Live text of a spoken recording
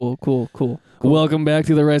Cool. Welcome back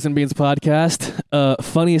to the Rice and Beans podcast.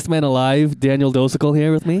 Funniest man alive, Daniel Dosical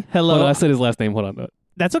here with me. Hello. Hold on, I said his last name. Hold on.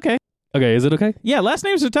 That's okay. Okay, is it okay? Yeah, last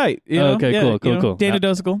names are tight. You know? Okay, Yeah, cool. Dana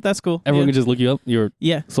Dosical. That's cool. Everyone yeah. can just look you up, your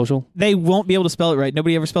social? They won't be able to spell it right.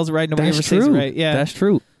 Nobody ever spells it right. Nobody ever says it right. Yeah. That's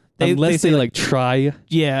true. Unless they like try.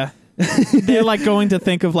 Yeah. They're like going to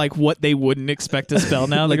think of like what they wouldn't expect to spell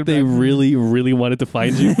now. Like they really, really wanted to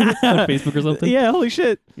find you on Facebook or something. Yeah, holy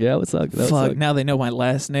shit. Yeah, what's up? Fuck, now they know my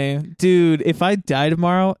last name. Dude, if I die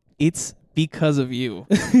tomorrow, it's because of you.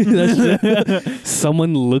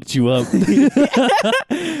 Someone looked you up.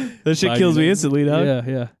 That shit kills me instantly,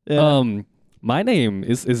 dog. Yeah. My name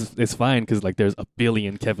is fine because like there's a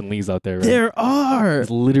billion Kevin Lees out there. Right? There are.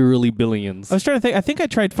 There's literally billions. I was trying to think. I think I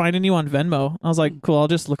tried finding you on Venmo. I was like, cool, I'll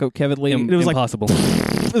just look up Kevin Lee. It was impossible.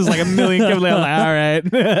 It was like a million Kevin Lee. I was like, all right.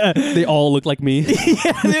 They all look like me.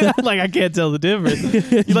 Yeah, like I can't tell the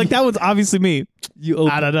difference. You're like, that one's obviously me.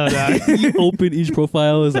 I don't know, dog. You open each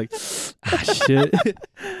profile, it's like, shit.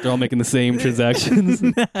 They're all making the same transactions.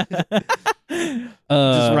 Just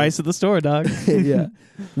Rice at the store, dog. Yeah.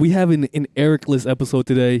 We have an Eric-less episode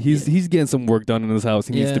today. He's getting some work done in his house.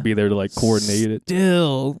 He needs to be there to like coordinate it.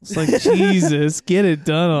 Still, it's like, Jesus, get it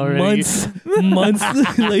done already.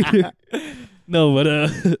 Months later. No, but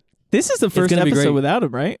this is the first episode without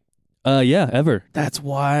him, right? Yeah, ever. That's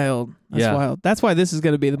wild. That's wild. That's why this is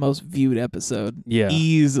going to be the most viewed episode. Yeah.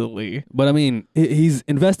 Easily. But I mean, he's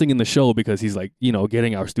investing in the show because he's like,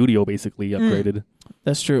 getting our studio basically upgraded.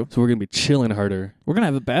 That's true. So we're going to be chilling harder. We're going to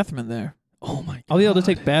have a bathroom in there. Oh my God. I'll be able to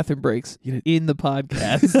take bathroom breaks in the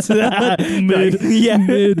podcast. Mid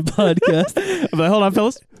podcast. I'm like, hold on,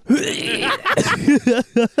 fellas.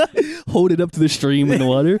 Hold it up to the stream in the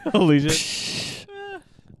water. Holy shit.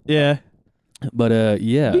 Yeah. But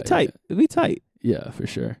yeah. It'd be tight. It'd be tight. Yeah, for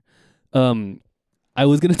sure. I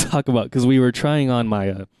was gonna talk about because we were trying on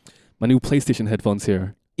my my new PlayStation headphones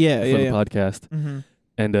here. For the podcast. Mm-hmm.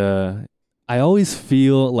 And I always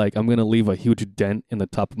feel like I'm gonna leave a huge dent in the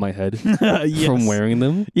top of my head from wearing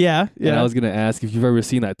them. Yeah. And I was gonna ask if you've ever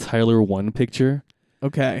seen that Tyler 1 picture.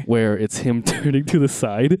 Okay. Where it's him turning to the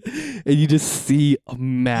side and you just see a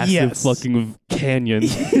massive fucking canyon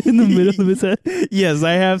in the middle of his head. Yes,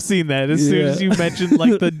 I have seen that. As soon as you mentioned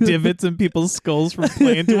like the divots in people's skulls from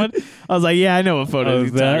playing too much, I was like, yeah, I know what photo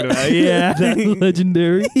he's talking about. Yeah. That's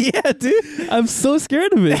legendary. Yeah, dude. I'm so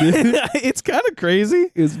scared of it, dude. It's kind of crazy.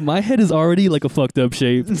 Because my head is already like a fucked up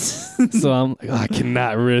shape. So I'm like, I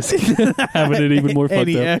cannot risk having it even more fucked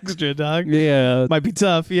Any up. extra, dog. Yeah. Might be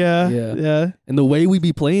tough. Yeah. And the way we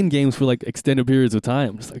be playing games for like extended periods of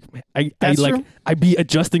time, just like man, I be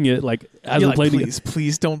adjusting it like as I'm playing.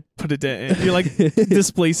 Please don't put it in. You're like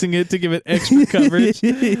displacing it to give it extra coverage.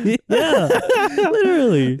 Yeah,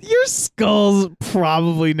 literally. Your skull's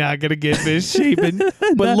probably not gonna get misshapen,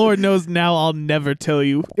 but Lord knows now I'll never tell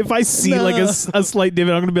you. If I see like a slight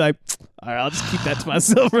divot, I'm gonna be like, all right, I'll just keep that to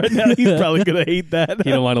myself right now. He's probably gonna hate that.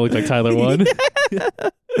 You don't want to look like Tyler 1.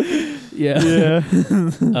 Yeah.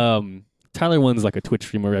 Tyler 1's like a Twitch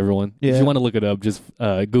streamer, everyone. Yeah. If you want to look it up, just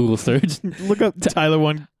Google search. Look up Tyler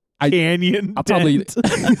 1 Canyon. I'll probably use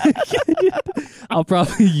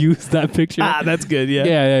that picture. That's good, yeah.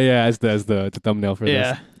 Yeah, as the thumbnail for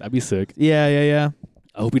this. That'd be sick. Yeah.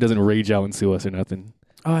 I hope he doesn't rage out and sue us or nothing.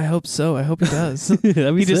 Oh, I hope so. I hope he does.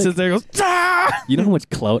 That'd be he just sick. sits there and goes, ah! You know how much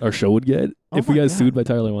clout our show would get if we got sued by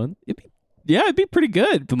Tyler 1? It'd be pretty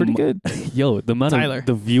good. Pretty good. Yo, the amount Tyler. of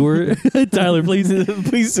the viewer. Tyler, please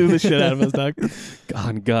sue the shit out of us, dog.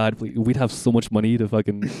 God, please. We'd have so much money to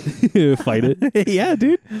fucking fight it. Yeah,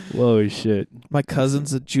 dude. Whoa, shit. My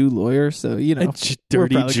cousin's a Jew lawyer, so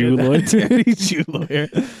dirty Jew lawyer. Dirty Jew lawyer.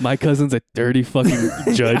 My cousin's a dirty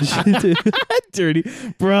fucking judge. Dirty,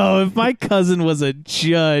 bro. If my cousin was a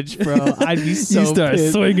judge, bro, I'd be so you start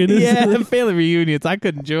pissed. swinging. Yeah, family reunions. I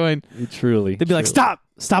couldn't join. Truly. They'd be like, stop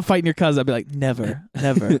fighting your cousin. I'd be like, never.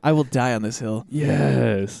 I will die on this hill.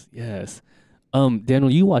 Yes. Daniel,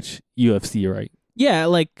 you watch UFC, right? Yeah,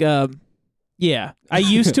 yeah. I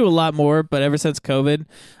used to a lot more, but ever since COVID,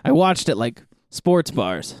 I watched at like sports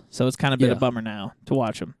bars, so it's kind of been a bummer now to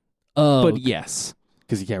watch them. But yes.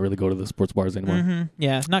 Because you can't really go to the sports bars anymore. Mm-hmm.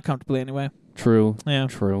 Yeah, not comfortably anyway. True. Yeah.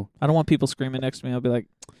 True. I don't want people screaming next to me. I'll be like,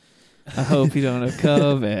 I hope you don't have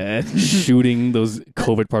COVID. Shooting those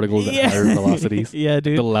COVID particles at higher velocities. Yeah,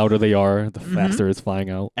 dude. The louder they are, the faster it's flying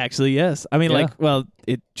out. Actually, yes. I mean,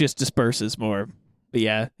 it just disperses more. But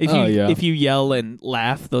yeah, if you yell and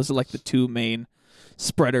laugh, those are like the two main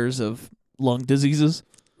spreaders of lung diseases.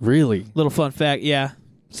 Really? Little fun fact, yeah.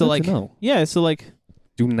 So Good to know. yeah, so like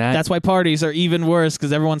Do not. That's why parties are even worse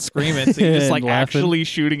because everyone's screaming. So you're just like laughing. actually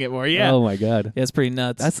shooting it more. Yeah. Oh my God. Yeah, it's pretty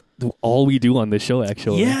nuts. That's all we do on this show,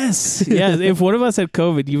 actually. Yes. Yeah. If one of us had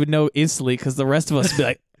COVID, you would know instantly because the rest of us would be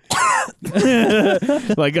like,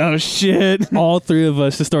 like, oh shit. All three of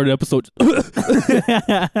us just started episodes.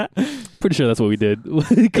 Pretty sure that's what we did.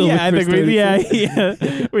 Yeah, I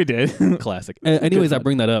think we did. Classic. Anyways, I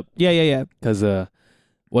bring that up. Yeah. Because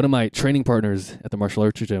one of my training partners at the martial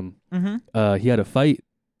arts gym, he had a fight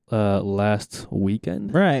last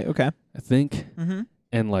weekend. Right. Okay. I think.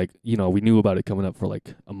 And like, we knew about it coming up for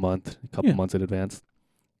like a couple months in advance.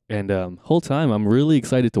 And whole time I'm really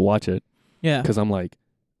excited to watch it. Yeah. Because I'm like,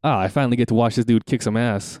 I finally get to watch this dude kick some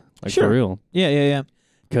ass. Like, for real. Yeah.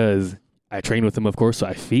 Because I train with him, of course, so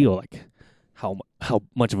I feel like how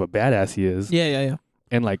much of a badass he is. Yeah.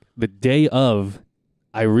 And like the day of,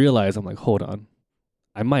 I realized, I'm like, hold on,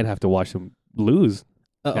 I might have to watch him lose.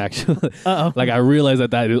 Uh-oh. Actually, like I realized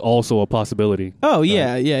that is also a possibility. Oh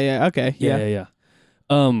yeah. Okay. Yeah.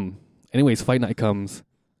 Anyways, fight night comes.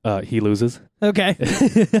 He loses. Okay.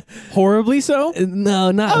 Horribly so? No,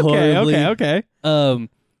 not horribly. Okay.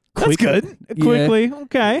 Quick, that's good. Yeah. Quickly.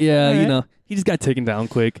 Okay. Yeah, right. he just got taken down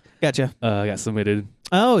quick. Gotcha. Got submitted.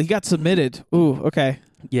 Oh, he got submitted. Ooh. Okay.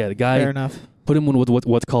 Yeah, the guy. Fair enough. Put him in with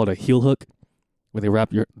what's called a heel hook, where they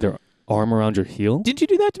wrap their arm around your heel. Didn't you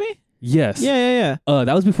do that to me? Yes. Yeah.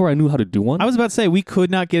 That was before I knew how to do one. I was about to say we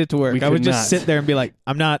could not get it to work. I would just sit there and be like,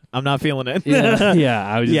 I'm not feeling it.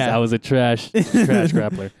 Yeah. I was a trash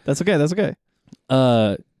grappler. That's okay.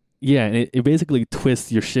 Yeah, and it basically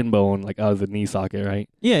twists your shin bone like out of the knee socket, right?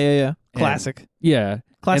 Yeah. Classic. And, yeah.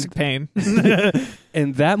 Classic pain.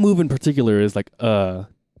 And that move in particular is like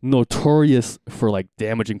notorious for like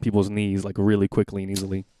damaging people's knees like really quickly and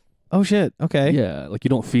easily. Oh shit. Okay. Yeah, like you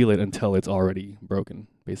don't feel it until it's already broken,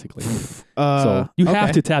 basically. So you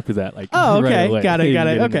have to tap to that, like. Oh, okay. Right away. Got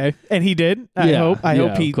it. Okay. And he did. I hope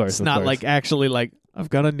he's of course. like actually like, I've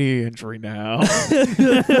got a knee injury now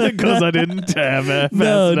because I didn't tap it.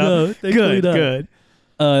 No. Good.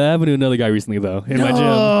 That happened to another guy recently though in my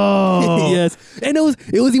gym. Yes, and it was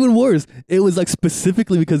even worse. It was like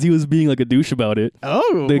specifically because he was being like a douche about it.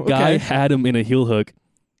 Oh, the guy had him in a heel hook.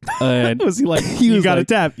 And was he like, you gotta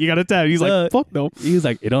tap. He's like, fuck no. He was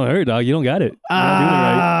like, it don't hurt, dog. You don't got it. You're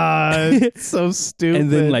not doing it right. It's so stupid. And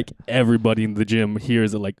then like everybody in the gym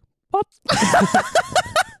hears it like, pop.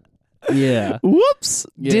 Yeah. Whoops.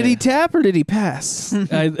 Yeah. Did he tap or did he pass?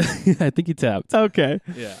 I think he tapped. Okay.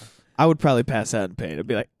 Yeah. I would probably pass out in pain. I'd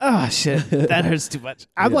be like, oh shit, that hurts too much.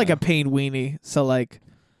 I'm like a pain weenie. So like,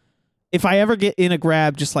 if I ever get in a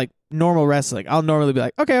grab, just like normal wrestling, I'll normally be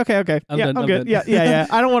like, okay. I'm good. Yeah.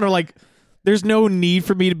 I don't want to like, there's no need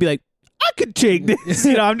for me to be like, I could take this.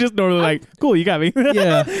 I'm just normally like, cool, you got me.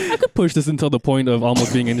 Yeah. I could push this until the point of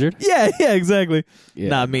almost being injured. Yeah, exactly. Yeah,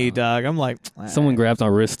 Not me, dog. I'm like, someone grabs my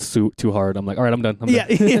wrist too hard. I'm like, all right, I'm done.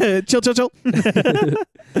 Yeah. Chill.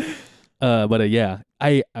 But yeah,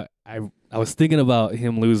 I was thinking about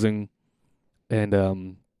him losing,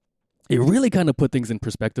 and it really kind of put things in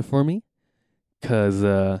perspective for me,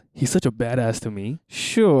 because he's such a badass to me.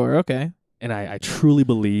 Sure, okay. And I truly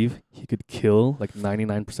believe he could kill like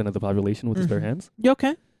 99% of the population with his bare hands. Yeah,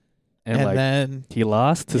 okay. And like then he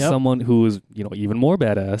lost to someone who was, even more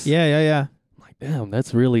badass. Yeah. I'm like, damn, that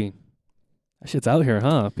shit's out here,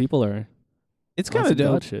 huh? People are. It's kind of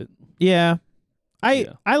dope. Shit. Yeah. I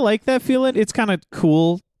like that feeling. It's kind of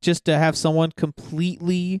cool just to have someone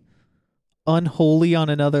completely unholy on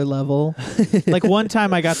another level. Like one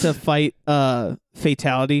time I got to fight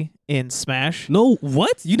Fatality in Smash. No,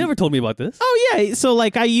 what? You never told me about this. Oh yeah, so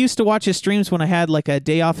like I used to watch his streams when I had like a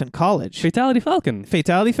day off in college. Fatality Falcon.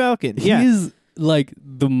 Yeah. He's like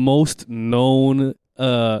the most known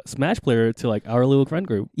Smash player to like our little friend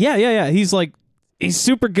group. Yeah. He's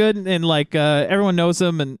super good and like everyone knows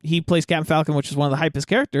him, and he plays Captain Falcon, which is one of the hypest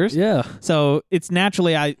characters. Yeah. So it's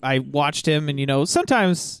naturally I watched him, and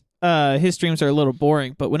sometimes his streams are a little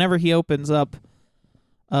boring, but whenever he opens up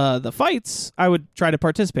the fights, I would try to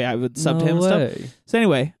participate. I would sub to him and stuff. So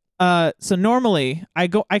anyway, so normally I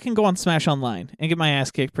can go on Smash Online and get my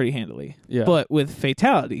ass kicked pretty handily. Yeah. But with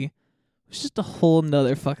Fatality, it's just a whole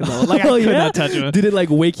nother fucking level. Like I could not touch him. Did it like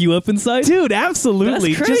wake you up inside? Dude,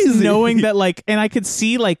 absolutely. That's crazy. Just knowing that like, and I could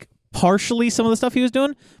see like partially some of the stuff he was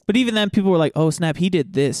doing, but even then people were like, oh snap, he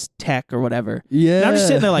did this tech or whatever. Yeah. And I'm just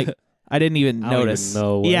sitting there like, I didn't even notice. I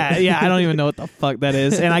don't even know. Yeah, I don't even know what the fuck that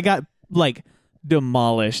is. And I got like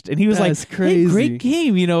demolished. And he was That's like, crazy. hey, great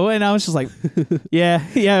game, you know? And I was just like, yeah,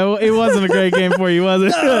 it wasn't a great game for you, was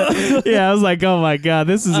it? Yeah, I was like, oh my God,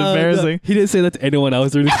 this is embarrassing. No. He didn't say that to anyone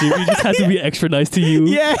else during the stream. He just had to be extra nice to you.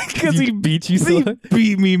 Yeah, because he beat you so he hard.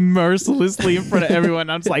 beat me mercilessly in front of everyone.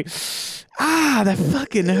 I'm just like, that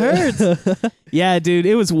fucking hurts. Yeah, dude,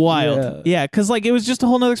 it was wild. Yeah, because like it was just a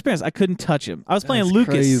whole nother experience. I couldn't touch him. I was playing That's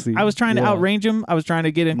Lucas. crazy. I was trying to Yeah. outrange him. I was trying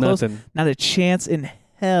to get in close. Nothing. Not a chance in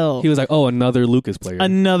hell. He was like, "Oh, another Lucas player.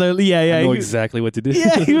 Another, yeah. I know he- exactly what to do."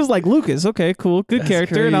 Yeah, he was like, Lucas, okay, cool, good That's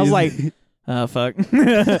character. And I was like, crazy. oh, fuck. A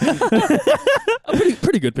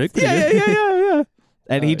pretty good pick. Pretty Yeah. good.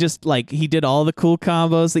 And he just like he did all the cool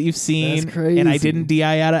combos that you've seen, That's crazy. and I didn't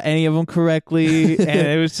DI out of any of them correctly, and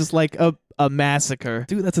it was just like a massacre.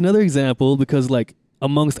 Dude, that's another example because like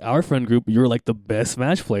amongst our friend group, you're like the best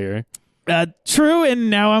Smash player. True, and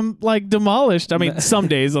now I'm like demolished. I mean, some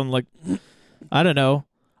days I'm like, I don't know.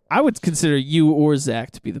 I would consider you or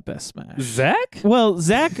Zach to be the best Smash. Zach? Well,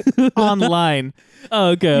 Zach online. Oh,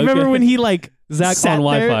 okay. You remember when he like Zach sat on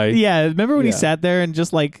there? Wi-Fi? Yeah, remember when he Yeah. sat there and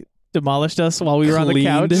just like demolished us while we were on the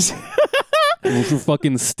Cleaned. couch?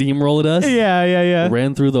 fucking steamrolled us? Yeah.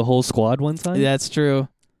 Ran through the whole squad one time? That's true.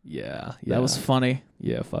 Yeah. That was funny.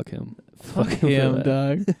 Yeah, fuck him. Fuck for him, that.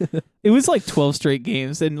 dog. It was like 12 straight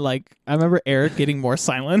games, and like I remember Eric getting more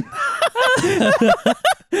silent.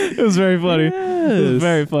 It was very funny. It was Yes.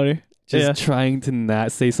 very funny. Just trying to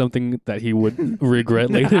not say something that he would regret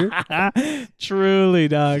later. Truly,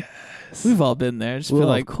 dog. We've all been there. Just feel Well,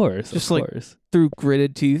 like of course. just of like- course. through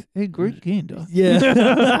gritted teeth. Hey, great game, dog.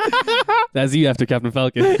 Yeah. That's you after Captain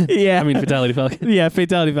Falcon. Yeah. I mean, Fatality Falcon. Yeah,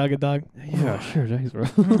 Fatality Falcon, dog. Yeah, sure. Thanks, bro.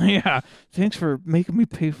 Yeah. Thanks for making me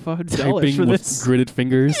pay $5 Typing for with this. gritted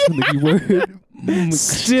fingers on the keyboard.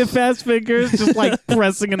 Stiff ass fingers, just like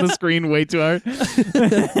pressing in the screen way too hard.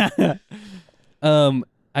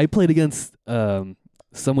 I played against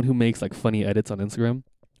someone who makes like funny edits on Instagram.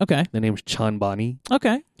 Okay. Their name's Chan Bani.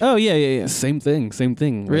 Okay. Oh yeah. Same thing.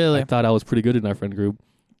 Like, Really? I thought I was pretty good in our friend group,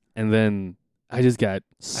 and then I just got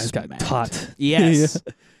Smacked. taught. Yes.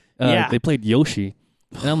 Yeah. They played Yoshi,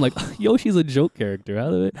 and I'm like, Yoshi's a joke character.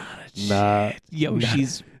 Out of it, nah,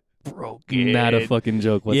 Yoshi's broken. not a fucking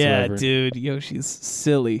joke Yeah, whatsoever. dude. Yoshi's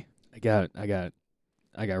silly. I got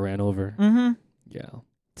ran over. Mm-hmm. Yeah.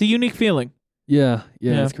 It's a unique feeling. Yeah,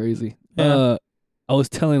 Yeah. it's crazy. Yeah. I was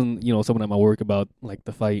telling someone at my work about like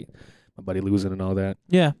the fight, my buddy losing and all that,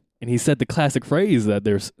 Yeah. and he said the classic phrase that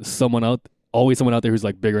there's always someone out there who's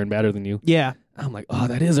like bigger and badder than you. Yeah. I'm like, oh,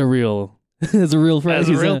 that is a real, that's a real phrase.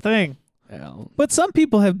 That's a real thing. Yeah. But some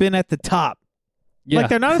people have been at the top. Yeah. Like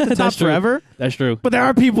they're not at the top That's true. forever, That's true. but there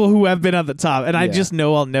are people who have been at the top, and I Yeah. just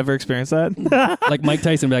know I'll never experience that. Like Mike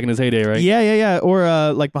Tyson back in his heyday, right? Yeah.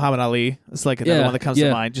 Or like Muhammad Ali. It's like another Yeah, one that comes to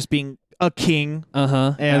yeah. mind. Just being a king.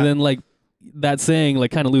 Yeah. Yeah. And then like that saying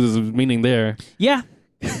like kind of loses its meaning there. Yeah.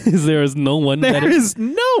 There is no one There better. is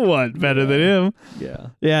no one better than him. Yeah.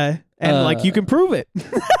 Yeah. And like you can prove it.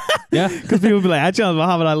 Yeah. Because people be like, I challenge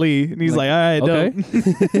Muhammad Ali. And he's like, all right, okay.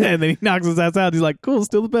 dope. And then he knocks his ass out. He's like, cool,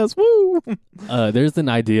 still the best. Woo. There's an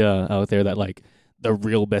idea out there that like the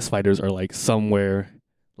real best fighters are like somewhere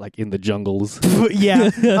like in the jungles. Yeah.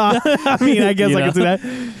 I mean, I guess You I can see know?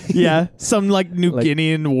 that. Yeah. Some like New Like-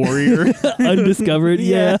 Guinean warrior. Undiscovered.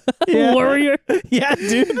 Yeah. Yeah. Warrior. Yeah,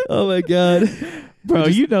 dude. Oh my god. Bro,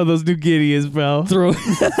 you know those New Guineans, bro. Throw.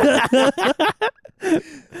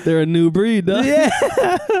 They're a new breed, dog. Yeah.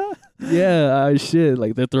 Yeah, shit.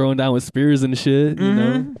 Like they're throwing down with spears and shit. You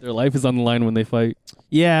know, their life is on the line when they fight.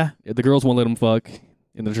 Yeah. Yeah, the girls won't let them fuck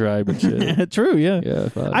in the tribe and shit. True, yeah. Yeah,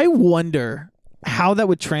 fuck. I wonder how that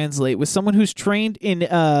would translate with someone who's trained in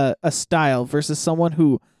a style versus someone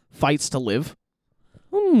who fights to live.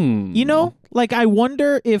 You know? Like, I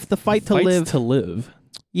wonder if the fight to Fights live... to live.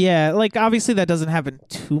 Yeah, like, obviously that doesn't happen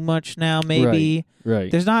too much now, maybe. Right.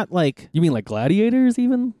 There's not, like... You mean like gladiators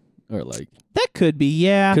even? Or like... That could be,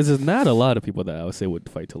 yeah. Because there's not a lot of people that I would say would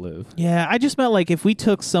fight to live. Yeah, I just meant, like, if we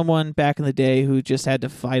took someone back in the day who just had to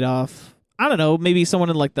fight off... I don't know, maybe someone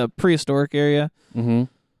in, like, the prehistoric area. Mm-hmm.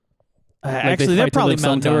 Actually, they're fight to probably live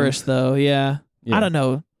sometimes. malnourished, though, yeah. Yeah. I don't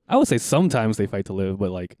know. I would say sometimes they fight to live,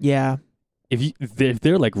 but like Yeah, if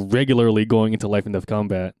they're like regularly going into life and death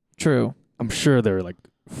combat, true. I'm sure they're like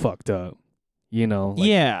fucked up. You know, like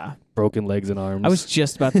Yeah. broken legs and arms. I was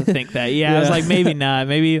just about to think that. Yeah, I was Yeah. like, maybe not.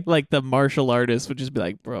 Maybe like the martial artist would just be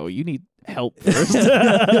like, bro, you need help first.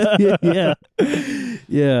 yeah.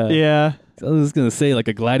 Yeah. Yeah. I was just gonna say, like,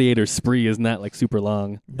 a gladiator spree is not like super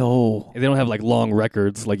long. No. They don't have like long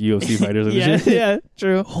records like UFC fighters and Yeah, shit. yeah,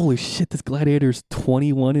 true. Holy shit, this gladiator's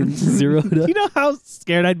 21-0. You know how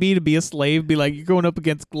scared I'd be to be a slave? Be like, you're going up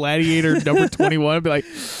against gladiator number 21. I'd be like,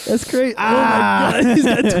 That's crazy. Ah. Oh my god, he's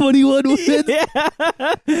got 21 wins. yeah.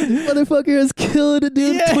 Motherfucker has killed a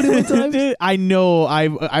dude 21 times. Dude, I know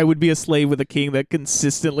I would be a slave with a king that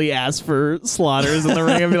consistently asked for slaughters in the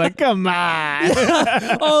ring. I'd be like, come on.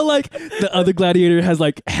 Oh, like the other gladiator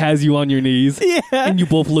has you on your knees. Yeah. And you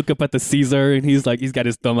both look up at the Caesar and he's got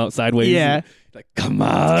his thumb out sideways. Yeah. Like, come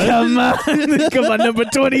on. Come on. Come on, number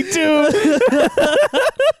 22.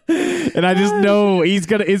 And I just know he's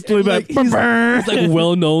going to instantly be like, He's like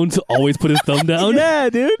well known to always put his thumb down. yeah,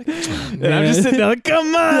 dude. And I'm just sitting there like,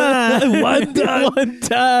 come on. One time. One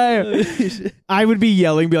time. I would be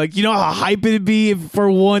yelling, be like, you know how hype it'd be if for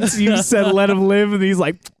once you said let him live? And he's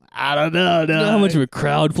like, I don't know. You know how much of a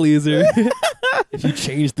crowd pleaser if you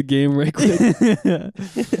change the game right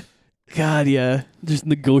quick. God, yeah. Just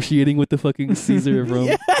negotiating with the fucking Caesar of Rome.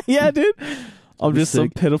 Yeah, dude. I'm just some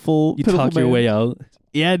sick. pitiful. You pitiful talk your man. way out.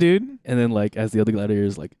 Yeah, dude. And then, like, as the other gladiator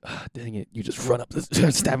is like, dang it, you just run up,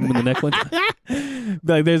 stab him in the neck one time.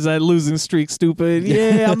 Like, there's that losing streak, stupid.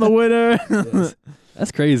 Yeah, I'm the winner. Yes.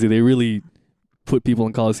 That's crazy. They really put people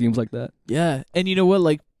in coliseums like that. Yeah, and you know what?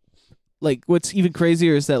 Like, what's even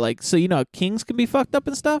crazier is that, like, so you know, how kings can be fucked up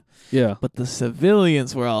and stuff, Yeah. but the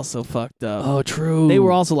civilians were also fucked up. Oh, true. They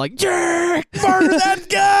were also like, Jerk, murder that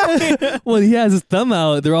guy. Well, he has his thumb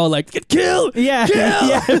out. They're all like, get killed. Yeah, Kill!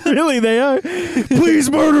 yeah, really, they are.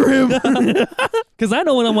 Please murder him. Because I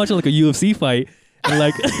know when I'm watching like a UFC fight, and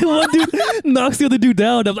like one dude knocks the other dude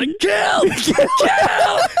down, I'm like, kill!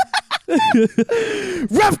 Kill!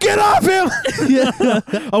 Ref, get off him.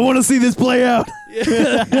 I want to see this play out.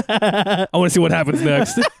 I want to see what happens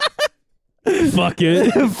next. Fuck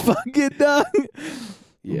it. Fuck it, dog.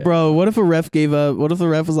 Yeah. Bro, what if a ref gave up? What if the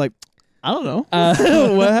ref was like, I don't know.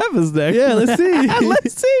 What happens next? Yeah, let's see.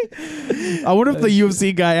 Let's see. I wonder if the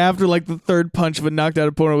UFC guy, after like the third punch of a knocked out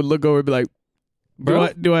opponent, would look over and be like, Bro,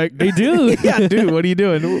 do I? they do. Yeah, dude, what are you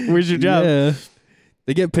doing? Where's your job? Yeah.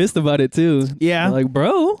 They get pissed about it too. Yeah. They're like,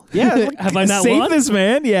 bro. Yeah. Have I not save won? this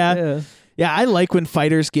man? Yeah. Yeah. Yeah, I like when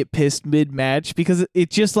fighters get pissed mid-match because it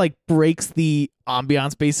just like breaks the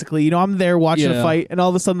ambiance basically. You know, I'm there watching a Yeah. fight and all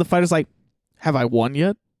of a sudden the fighter's like, have I won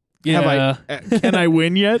yet? Yeah. Can I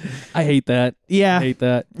win yet? I hate that. Yeah. I hate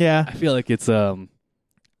that. Yeah. I feel like it's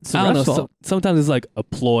It's I don't know. Sometimes it's like a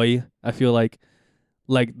ploy. I feel like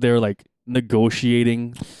they're like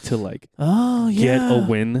negotiating to like Oh, yeah. get a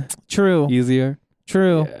win True. easier.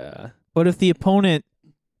 True. Yeah. But if the opponent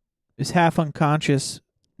is half unconscious,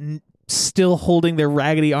 still holding their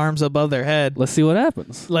raggedy arms above their head, Let's see what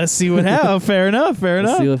happens. let's see what happens. Fair enough. Fair Let's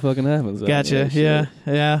enough. see what fucking happens. Gotcha. shit.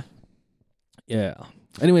 Yeah. Yeah.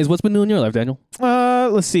 Anyways, what's been new in your life, Daniel?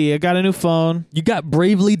 Let's see. I got a new phone. You got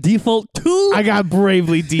Bravely Default 2? I got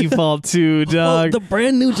Bravely Default 2, dog. the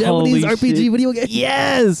brand new Japanese Holy RPG shit. video game.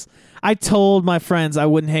 Yes. I told my friends I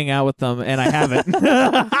wouldn't hang out with them, and I haven't.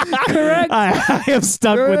 Correct. I am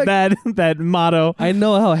stuck with that motto. I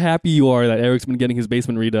know how happy you are that Eric's been getting his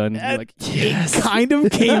basement redone. You're like, yes. It kind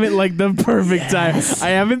of came at like the perfect time. I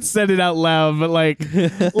haven't said it out loud, but like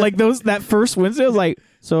that first Wednesday, I was like,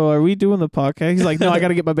 "So are we doing the podcast?" He's like, "No, I got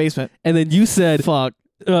to get my basement." And then you said, Fuck.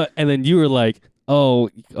 and then you were like, oh,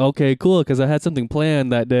 okay, cool, because I had something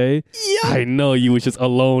planned that day. Yeah. I know you was just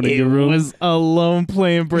alone in It your room. was alone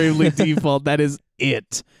playing Bravely Default. That is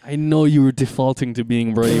it. I know you were defaulting to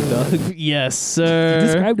being brave, dog. You Yes, sir.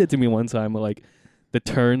 described it to me one time, like the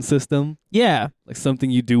turn system, Yeah. like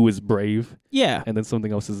something you do is brave, Yeah. and then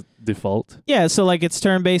something else is default. Yeah, so like it's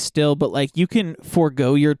turn based still, but like you can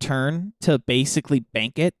forego your turn to basically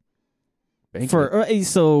bank it.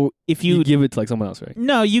 So if you give it to like someone else, right?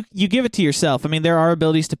 No, you give it to yourself. I mean, there are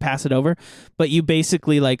abilities to pass it over, but you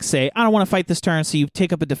basically like say, I don't want to fight this turn, so you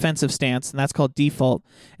take up a defensive stance, and that's called default.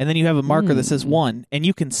 And then you have a marker that says 1, and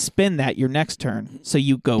you can spin that your next turn, so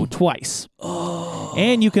you go twice. Oh.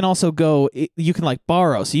 And you can also you can like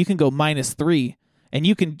borrow, so you can go -3, and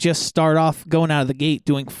you can just start off going out of the gate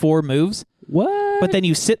doing 4 moves, What? but then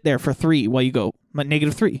you sit there for 3 while you go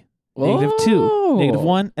 -3. -2,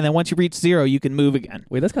 -1, and then once you reach 0, you can move again.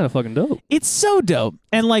 Wait, that's kind of fucking dope. It's so dope.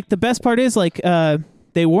 And like the best part is like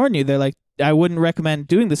they warn you. They're like, I wouldn't recommend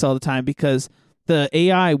doing this all the time because the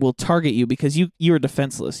AI will target you because you're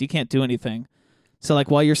defenseless. You can't do anything. So like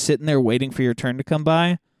while you're sitting there waiting for your turn to come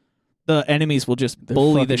by, the enemies will just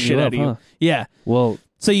bully the fucking shit you out up, of you. huh? Yeah. Well,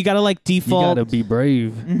 So you gotta like you default. gotta be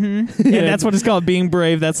brave. And that's what it's called, being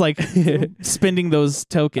brave. That's like spending those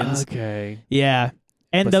tokens. Okay. Yeah.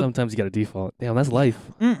 And but sometimes you got to default. Damn, that's life.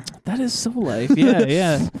 that is so life. Yeah,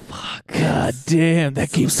 yeah. Fuck. God damn,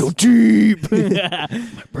 that game's so deep.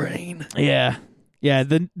 My brain. Yeah. Yeah,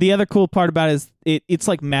 the other cool part about it is it's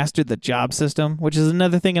like mastered the job system, which is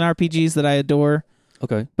another thing in RPGs that I adore.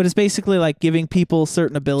 Okay. But it's basically like giving people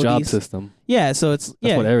certain abilities. Job system. Yeah, so it's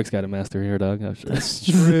That's what Eric's got to master here, dog. Oh, sure. That's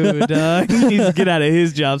true, dog. He needs to get out of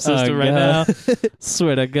his job system right now.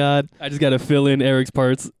 Swear to God. I just got to fill in Eric's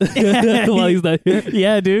parts while he's not here.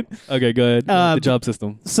 Yeah, dude. Okay, go ahead. The job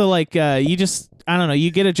system. So like you just, I don't know, you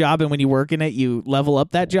get a job and when you work in it, you level up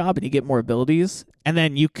that job and you get more abilities. And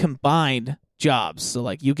then you combine jobs. So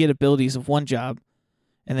like you get abilities of one job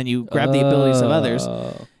and then you grab the abilities of others.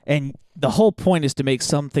 And the whole point is to make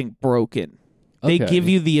something broken. They give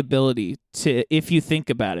you the ability to, if you think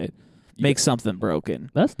about it, make something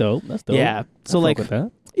broken. That's dope. Yeah. So I like, fuck with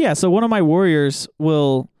that. yeah. So one of my warriors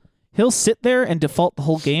he'll sit there and default the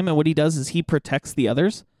whole game. And what he does is he protects the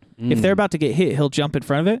others. If they're about to get hit, he'll jump in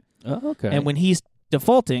front of it. Oh, okay. And when he's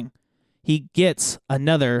defaulting, he gets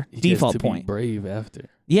another default gets to point. Be brave after.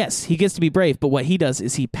 Yes, he gets to be brave, but what he does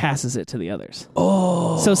is he passes it to the others.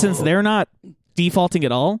 Oh. So since they're not defaulting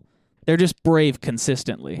at all, they're just brave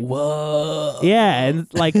consistently. Whoa. Yeah, and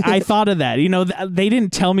like I thought of that. You know, they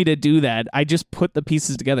didn't tell me to do that. I just put the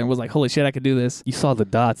pieces together and was like, holy shit, I could do this. You saw the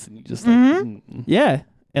dots and you just like, Yeah,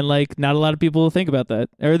 and like not a lot of people think about that.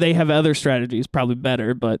 Or they have other strategies, probably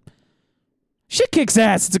better, but shit kicks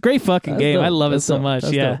ass. It's a great fucking game. Dope. I love That's it so dope. much.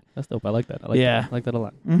 That's Yeah. dope. That's dope. I like that. I like that a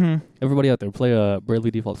lot. Mm-hmm. Everybody out there, play Bravely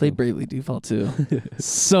Default. Play Bravely Default too.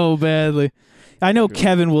 So badly. I know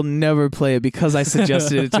Kevin will never play it because I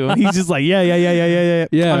suggested it to him. He's just like, yeah.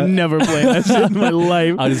 I'm never playing that shit in my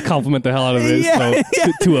life. I'll just compliment the hell out of it Yeah,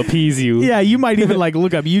 to appease you. Yeah, you might even like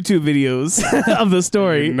look up YouTube videos of the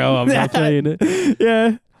story. No, I'm not playing it.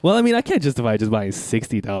 Yeah. Well, I mean, I can't justify just buying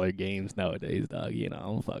 $60 games nowadays, dog. You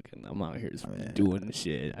know, I'm out here just doing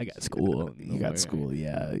shit. I got school. You got school,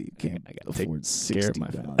 yeah. You can't I got to afford take care of my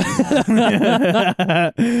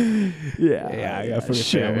 $60. Yeah, I got for the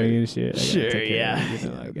family and shit. Sure,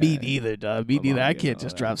 yeah. Me neither, dog. Me neither. I can't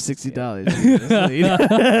just drop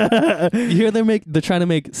 $60. You hear they're trying to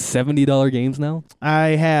make $70 games now?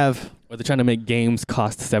 I have. Or they're trying to make games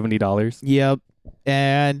cost $70? Yep.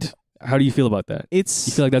 And how do you feel about that? You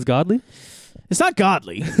feel like that's godly? It's not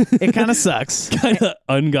godly. It kind of sucks. Kind of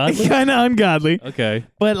ungodly? Kind of ungodly. Okay.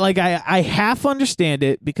 But like I half understand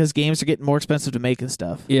it because games are getting more expensive to make and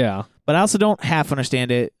stuff. Yeah. But I also don't half understand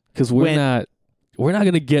it because we're not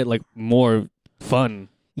going to get like more fun.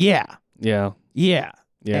 Yeah. Yeah. Yeah.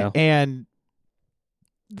 Yeah. And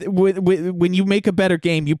when you make a better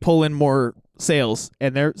game, you pull in more sales,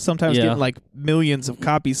 and they're sometimes getting like millions of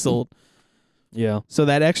copies sold. Yeah. So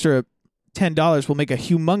that extra $10 will make a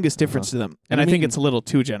humongous difference to them. And I think it's a little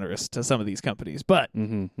too generous to some of these companies. But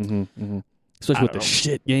especially with the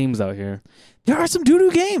shit games out here. There are some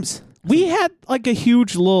doo-doo games. We had like a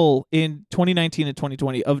huge lull in 2019 and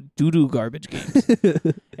 2020 of doo-doo garbage games.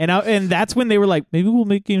 and that's when they were like, maybe we'll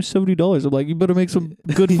make games $70. I'm like, you better make some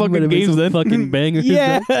good fucking games then. Fucking bangers.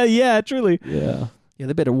 Yeah, truly. Yeah. Yeah,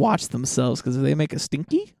 they better watch themselves because if they make a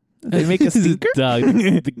stinky, they make a stinker. Dog,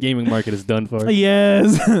 the gaming market is done for.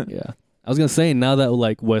 Yes. Yeah. I was going to say, now that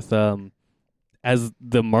like with as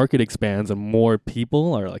the market expands and more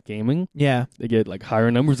people are like gaming, they get like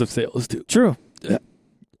higher numbers of sales too. True.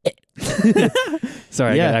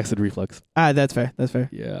 Sorry, I got acid reflux. That's fair.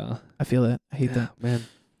 Yeah. I feel that. I hate that. Man.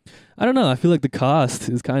 I don't know. I feel like the cost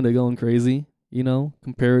is kind of going crazy, you know,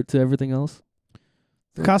 compare it to everything else.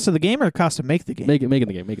 The cost of the game or the cost to make the game? Making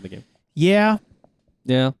the game. Yeah.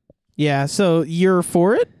 Yeah. Yeah. So you're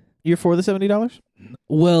for it? You're for the $70?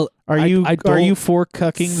 Well, are you for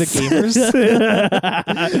cucking the gamers?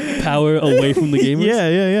 Power away from the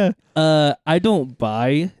gamers? Yeah. I don't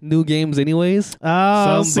buy new games anyways.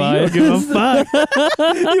 Oh, so you don't give a fuck.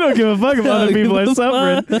 You don't give a fuck if other people are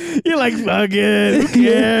suffering. You're like, fuck it. Who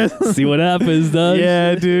cares? See what happens, dog.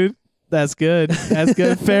 Yeah, dude. That's good.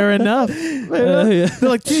 Fair enough. They're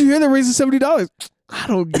like, did you hear they're raising $70? I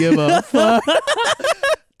don't give a fuck.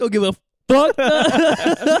 Don't give a fuck.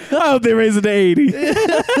 I hope they raise it to 80.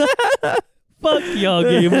 Fuck y'all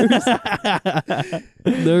gamers.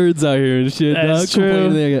 Nerds out here and shit. That's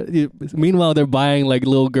true. Meanwhile, they're buying like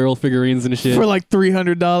little girl figurines and shit. For like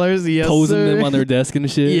 $300. Yes, posing them on their desk and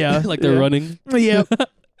shit. Yeah. Like they're running. Yep.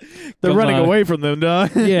 They're running away from them,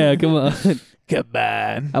 dog. Yeah, come on. Come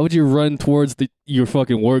on. How would you run towards your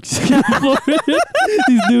fucking works?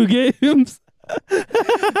 These new games.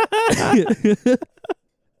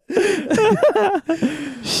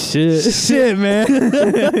 Shit, man.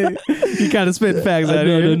 You kind of spit facts out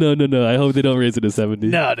here. No. I hope they don't raise it to 70.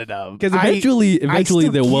 No. Because eventually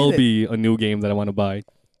still there will get it. be a new game that I want to buy.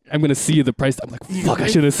 I'm gonna see the price. I'm like, fuck! I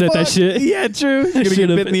should have said that shit. Yeah, true. You're gonna get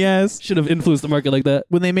should've- bit in the ass. Should have influenced the market like that.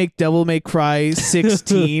 When they make Devil May Cry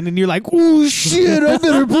 16, and you're like, oh shit, I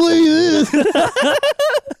better play this.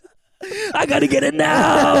 I gotta get it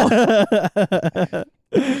now,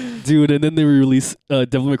 dude. And then they release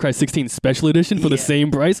Devil May Cry 16 Special Edition for the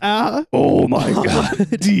same price. Oh my god,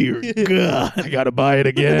 dear God, I gotta buy it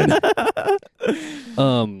again.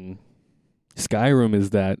 Skyrim is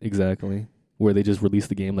that exactly, where they just release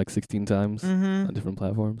the game like 16 times on different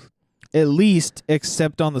platforms. At least,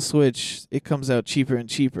 except on the Switch, it comes out cheaper and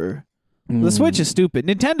cheaper. The Switch is stupid.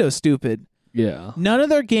 Nintendo's stupid. Yeah. None of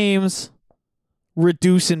their games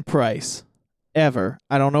reduce in price. Ever.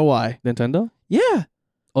 I don't know why. Nintendo? Yeah.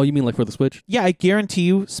 Oh, you mean like for the Switch? Yeah, I guarantee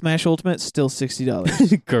you Smash Ultimate still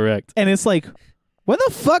 $60. Correct. And it's like, why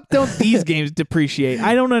the fuck don't these games depreciate?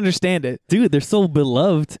 I don't understand it. Dude, they're so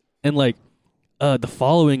beloved. And like, the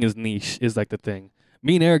following is niche, is like the thing.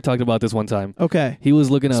 Me and Eric talked about this one time. Okay. He was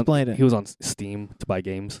looking Explain it. He was on Steam to buy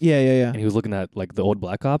games. Yeah. And he was looking at like the old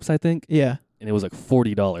Black Ops, I think. Yeah. And it was like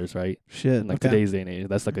 $40, right? Shit. In like okay. today's day and age.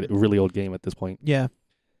 That's like a really old game at this point. Yeah.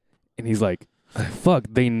 And he's like, fuck,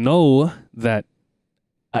 they know that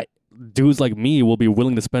dudes like me will be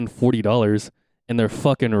willing to spend $40, and they're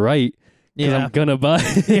fucking right. Because I'm gonna buy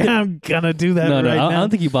it. Yeah, I'm gonna do that No, right now. I don't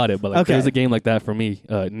think you bought it, but like Okay. there's a game like that for me,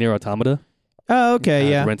 Nier Automata. Oh, okay, I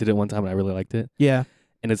yeah. rented it one time and I really liked it. Yeah.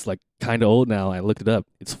 And it's like kind of old now. I looked it up.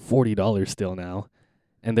 It's $40 still now.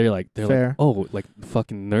 And they're Fair. like, oh, like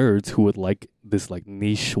fucking nerds who would like this like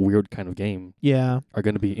niche weird kind of game Yeah. are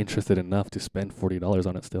gonna be interested enough to spend $40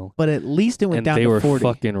 on it still. But at least it went And down they to were 40.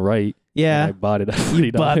 fucking right. Yeah. And I bought it at $40.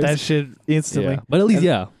 You bought that shit instantly. Yeah. But at least,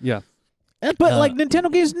 yeah. But like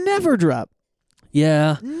Nintendo games never drop.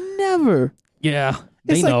 Yeah. Never. Yeah.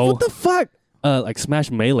 They It's like, know. what the fuck? Like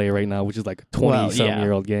Smash Melee right now, which is like a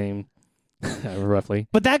 20-some-year-old game, roughly.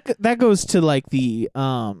 But that goes to like the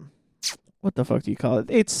what the fuck do you call it?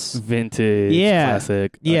 It's Vintage, Yeah.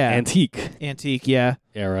 classic, Yeah. antique antique, yeah.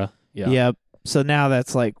 era. Yeah. Yep. So now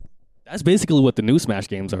that's like That's basically what the new Smash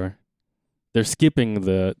games are. They're skipping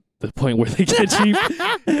the point where they get cheap.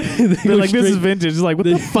 they're like, this is vintage. It's like, what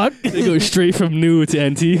the fuck? They go straight from new to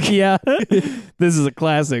antique. Yeah. This is a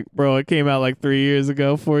classic, bro. It came out like 4 years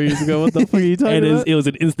ago. What the fuck are you talking about? It was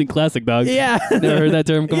an instant classic, dog. Yeah. Never heard that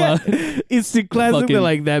term come Yeah. out. Instant classic. Fucking- They're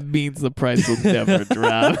like, that means the price will never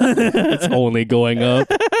drop. It's only going up.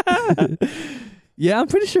 Yeah, I'm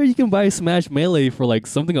pretty sure you can buy Smash Melee for like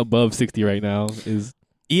something above 60 right now.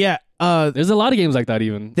 Yeah. There's a lot of games like that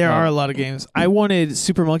even. There are a lot of games. I wanted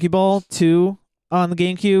Super Monkey Ball 2 on the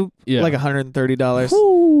GameCube, Yeah. like $130.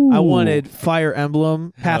 Ooh. I wanted Fire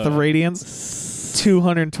Emblem Path of Radiance,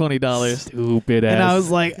 $220. Stupid ass. And I was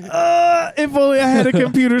like, if only I had a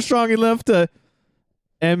computer strong enough to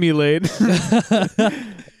emulate.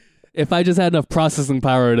 If I just had enough processing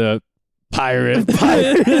power to pirate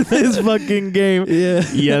this fucking game. Yeah.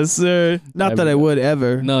 Yes, sir. Not that I would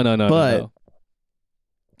ever. No. But- no.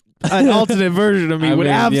 An alternate version of me I would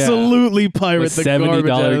mean, yeah. absolutely pirate With the garbage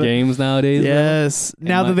out $70 of it. games nowadays. Yes.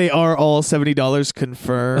 Now that they are all $70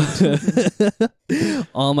 confirmed. bro.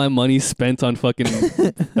 All my money spent on fucking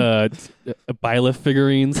Byleth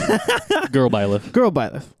figurines. Girl Byleth. Girl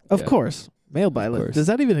Byleth. Of Yeah. course. Male Byleth. course. Does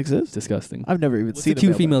that even exist? Disgusting. I've never even What's seen the a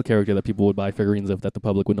cute male female character that people would buy figurines of that the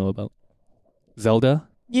public would know about? Zelda?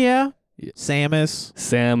 Byleth. Yeah. Samus.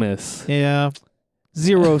 Samus. Yeah.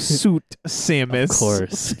 Zero Suit Samus. Of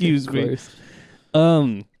course. Excuse Of me. course.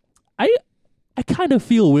 I kind of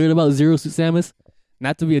feel weird about Zero Suit Samus.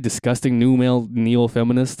 Not to be a disgusting new male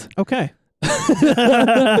neo-feminist, Okay. but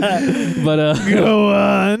Go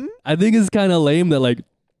on. I think it's kind of lame that like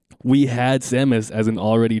we had Samus as an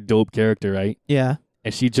already dope character, right? Yeah.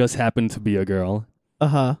 And she just happened to be a girl,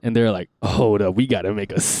 Uh-huh. and they're like, "Hold up, we got to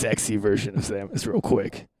make a sexy version of Samus real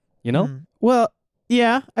quick," you know? Mm. Well,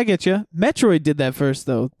 yeah, I get you. Metroid did that first,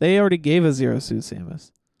 though. They already gave a Zero Suit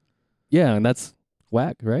Samus. Yeah, and that's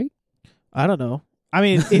whack, right? I don't know. I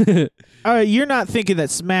mean, you're not thinking that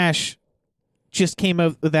Smash just came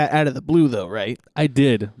up with that out of the blue, though, right? I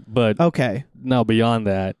did, but Okay. now beyond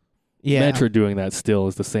that, Yeah. Metro doing that still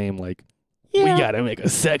is the same. Like, Yeah. we got to make a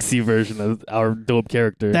sexy version of our dope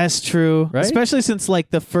character. That's true. Right? Especially since,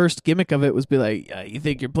 like, the first gimmick of it was be like, you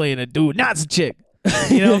think you're playing a dude. Nah, it's a chick.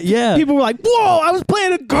 You know, Yeah. people were like, "Whoa, I was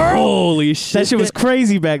playing a girl." Holy shit. That shit was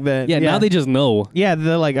crazy back then. Yeah, now they just know. Yeah,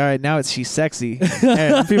 they're like, all right, now it's she's sexy,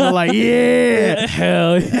 and people are like, yeah,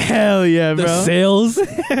 Hell yeah. hell yeah, bro. The sales.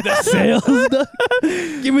 The sales.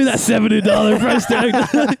 Give me that $70 price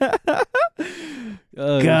tag.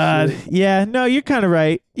 Oh, God, shit. yeah, no, you're kind of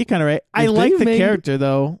right. You're kind of right. I If like they the made- character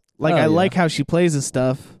though. Like, Oh, I yeah. like how she plays and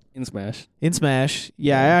stuff In Smash. in Smash.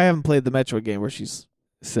 Yeah, I haven't played the Metroid game where she's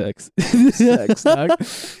Sex. sex, dog,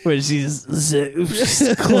 where she's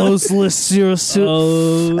closeless, zero suit.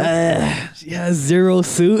 Oh, she has zero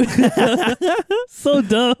suit. So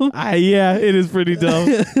dumb. Yeah, it is pretty dumb.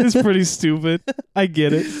 It's pretty stupid. I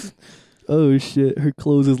get it. Oh shit, her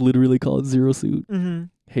clothes is literally called Zero Suit. Mm-hmm.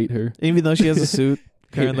 Hate her. Even though she has a suit,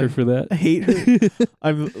 Hate currently. her for that. I hate her.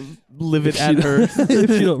 I'm livid If at she her. if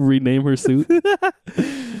she don't rename her suit.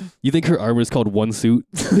 You think her armor is called One Suit?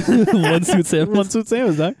 One Suit Samus? One suit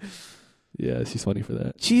Samus, dog. Yeah, she's funny for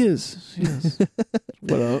that. She is. She is.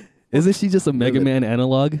 What up? Isn't she just a Mega Livid. Man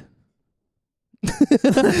analog?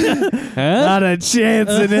 Huh? Not a chance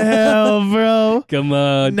in hell, bro. Come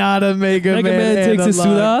on. Not a Mega Man takes his suit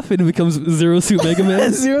analog. off and becomes Zero Suit Mega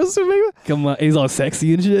Man. Zero suit Mega Come on, he's all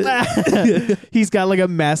sexy and shit. Man. He's got like a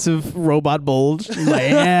massive robot bulge. He's like,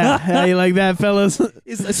 yeah, how you like that, fellas?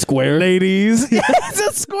 It's a square. Ladies. Yeah, it's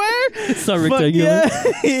a square. It's not Fuck rectangular.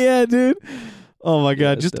 yeah. Yeah, dude. Oh my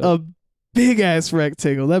god, that's just dope. a big ass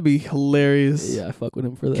rectangle. That'd be hilarious. Yeah, I fuck with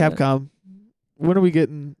him for that. Capcom. When are we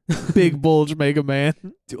getting Big Bulge Mega Man?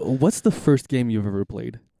 Dude, what's the first game you've ever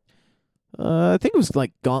played? I think it was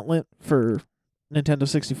like Gauntlet for Nintendo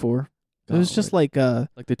 64. It was just like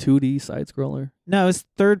like the 2D side scroller. no, it's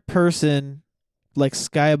third person, like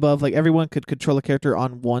sky above. Like everyone could control a character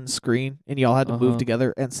on one screen, and you all had to move Uh-huh.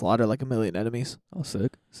 together and slaughter like a million enemies. Oh,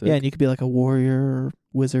 sick. Sick. Yeah, and you could be like a warrior or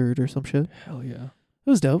wizard or some shit. Hell yeah. It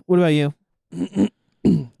was dope. What about you?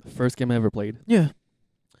 The first game I ever played. Yeah.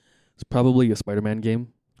 It's probably a Spider-Man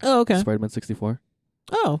game. Oh, okay. Spider-Man 64.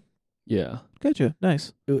 Oh, Yeah. gotcha.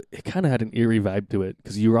 Nice. It kind of had an eerie vibe to it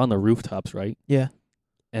because you were on the rooftops, right? Yeah.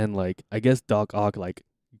 And like, I guess Doc Ock like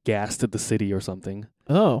gassed at the city or something.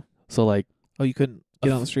 Oh. So like, Oh, you couldn't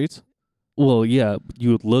get on the streets? well, yeah,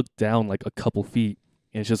 you would look down like a couple feet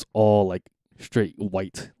and it's just all like straight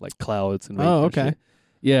white, like clouds and rain Oh, and okay. shit.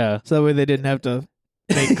 Yeah. So that way they didn't have to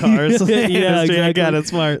make cars. Yeah, in the street. I exactly. got it.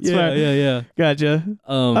 Smart. Yeah, Smart. yeah. Gotcha.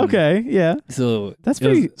 Okay. Yeah. So That's it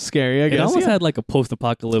was- pretty scary, I It guess. almost yeah. had like a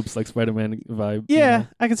post-apocalypse, like Spider-Man vibe. you Yeah, know?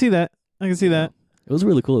 I can see that. I can see that. It was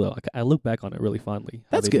really cool though. I look back on it really fondly.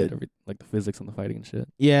 How That's they did good. like the physics and the fighting and shit.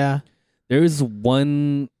 Yeah. There is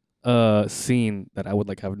one scene that I would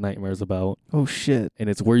like have nightmares about, Oh shit. and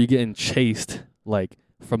it's where you're getting chased like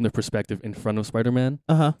from the perspective in front of Spider-Man,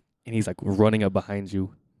 Uh-huh. and he's like running up behind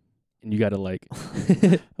you, and you gotta like,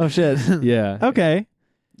 Oh shit. yeah, Okay.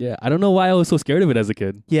 yeah. I don't know why I was so scared of it as a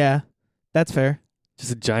kid. Yeah. That's fair.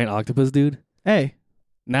 Just a giant octopus, dude. Hey.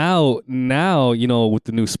 Now, you know, with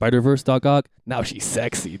the new Spider-Verse Doc Ock, now she's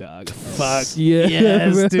sexy, dog. Fuck yeah,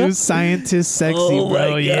 Yes, bro. dude. Scientist sexy, Oh my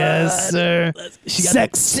bro. Yes, God. sir. She got,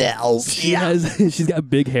 Sex cells. she has, she's got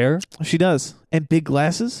big hair. She does. And big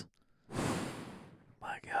glasses.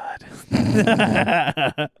 My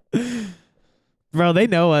God. Bro, they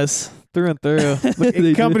know us through and through. They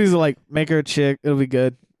do. Companies are like, make her a chick. It'll be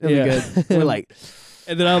good. It'll Yeah. be good. We're like,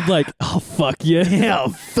 And then I'm like, oh fuck yeah, yeah,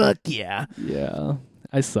 fuck yeah. yeah.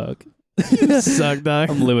 I suck. You suck, dog.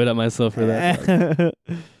 I'm living at myself for that.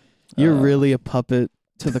 You're Uh, really a puppet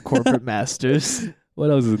to the corporate masters. What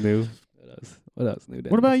else is new? What else new?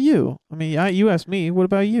 What about you? I mean, you asked me. What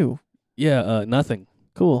about you? Yeah, nothing.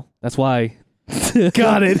 Cool. That's why.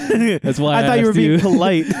 Got it. That's why I thought you were asked being you.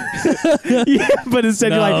 polite. Yeah, but instead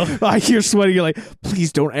No. you're like, I hear sweating. You're like,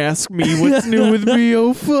 please don't ask me what's new with me.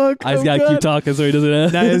 Oh fuck. I just oh, gotta God. keep talking so he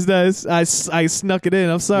doesn't ask. Nice. I snuck it in.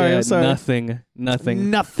 I'm sorry. Yeah, I'm sorry. Nothing.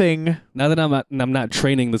 Nothing. Now that I'm not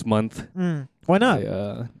training this month, Why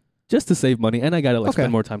not? just to save money, and I gotta like Okay.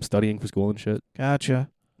 spend more time studying for school and shit. Gotcha.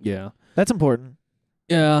 Yeah. That's important.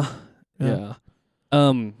 Yeah. Yeah.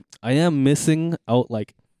 I am missing out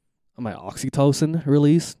like on my oxytocin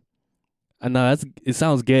release. And now it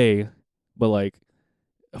sounds gay, but like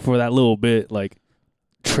for that little bit, like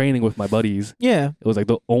training with my buddies, Yeah. it was like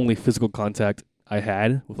the only physical contact I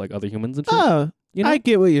had with like other humans and shit. Oh, You know? I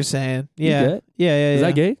get what you're saying. You Yeah. get? Yeah. Is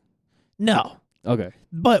that gay? No. Okay.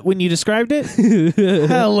 But when you described it,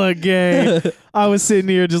 hella gay. I was sitting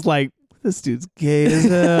here just like, this dude's gay as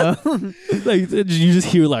hell. Like you just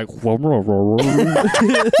hear like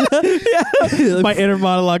My inner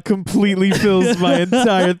monologue completely fills my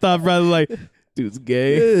entire thought process. Like, dude's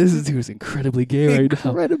gay. This dude's incredibly gay right now.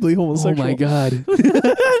 Incredibly Oh homosexual. my god.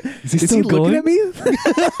 Is he Is still he going? looking at me?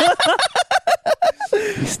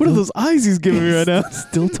 What are those eyes he's giving me right now?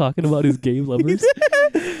 Still talking about his gay lovers?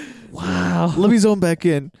 Wow. Let me zone back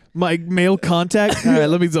in. My male contact. All right,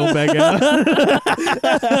 let me zone back out.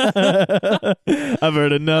 I've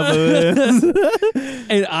heard enough of this.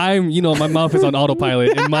 And I'm, my mouth is on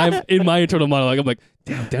autopilot. In my internal monologue, I'm like,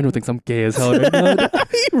 damn, Daniel thinks I'm gay as hell right now.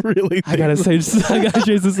 You really? I gotta change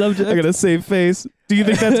the subject. I gotta save face. Do you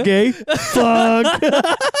think that's gay? Fuck.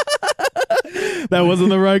 That wasn't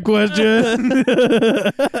the right question.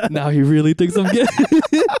 Now he really thinks I'm gay.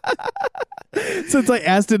 Since I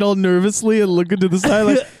asked it all nervously and looking to the side,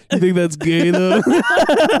 like, you think that's gay though?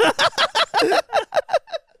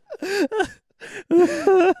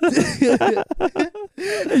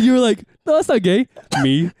 You were like, no, that's not gay.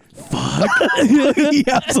 Me. Fuck. He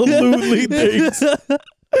absolutely thinks.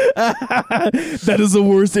 That is the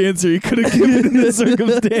worst answer he could have given in this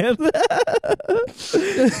circumstance.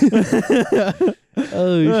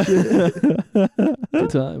 Oh shit. Good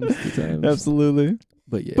times. Absolutely.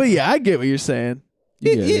 But yeah. But yeah, I get what you're saying.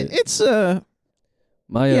 You get it. It's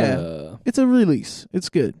My it's a release. It's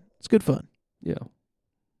good. It's good fun. yeah.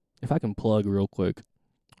 If I can plug real quick,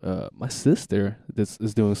 my sister is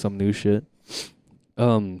doing some new shit.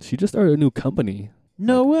 She just started a new company.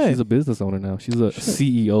 No way. She's a business owner now. She's a Shit.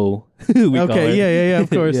 CEO. we call her. Okay, yeah, of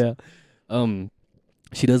course. yeah.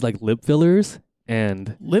 She does like lip fillers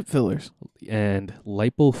and Lip fillers.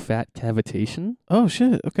 lipo fat cavitation. Oh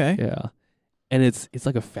shit. Okay. Yeah. And it's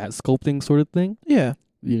like a fat sculpting sort of thing. Yeah.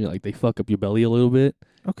 Like they fuck up your belly a little bit.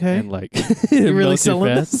 Okay. And like You really melt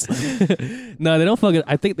your selling fat. No, they don't fuck it.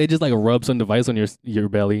 I think they just like rub some device on your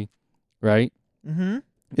belly, right? Mm-hmm.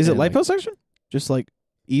 Is it And, like, liposuction? Just like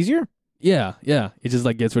easier? Yeah. It just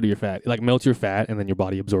like gets rid of your fat. It like melts your fat and then your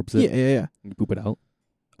body absorbs it. Yeah. And you poop it out.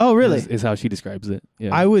 Oh, really? Is how she describes it.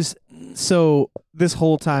 Yeah. I was this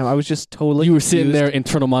whole time I was just totally you were sitting confused. there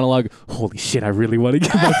internal monologue. Holy shit! I really want to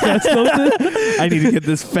get my fat sculpted. I need to get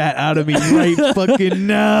this fat out of me right fucking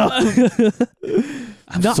now.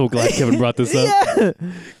 I'm No. so glad Kevin brought this up. Yeah.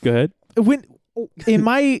 Go ahead. When in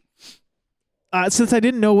my since I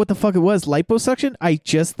didn't know what the fuck it was, liposuction, I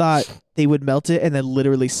just thought they would melt it and then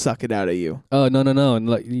literally suck it out of you. Oh no, and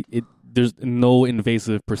like there's no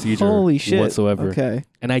invasive procedure Holy shit. whatsoever. Okay.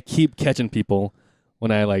 And I keep catching people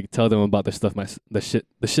when I like tell them about the stuff the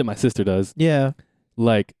shit my sister does. Yeah.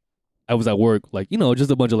 Like I was at work, like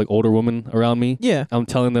just a bunch of like older women around me. Yeah. I'm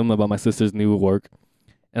telling them about my sister's new work,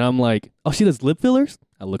 and I'm like, oh, she does lip fillers.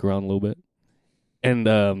 I look around a little bit, and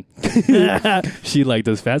she like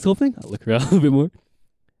does fat sculpting. I look around a little bit more,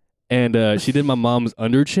 and she did my mom's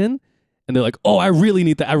under chin. And they're like, "Oh, I really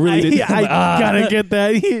need that. I really need. I gotta get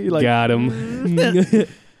that." Like, got him.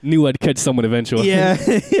 Knew I'd catch someone eventually. yeah.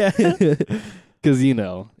 Because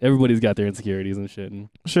everybody's got their insecurities and shit, and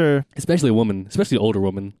Sure. especially a woman, especially an older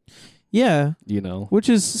woman. Yeah. Which Which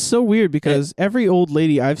is so weird because every old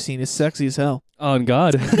lady I've seen is sexy as hell. on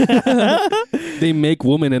God, they make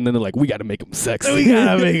women, and then they're like, "We got to make them sexy." We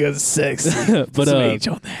gotta make us sexy. But Some age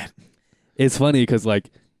on that. it's funny because like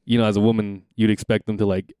as a woman, you'd expect them to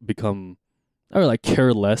like become or like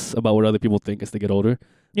care less about what other people think as they get older.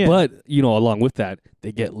 Yeah. But along with that,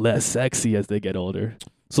 they get less sexy as they get older.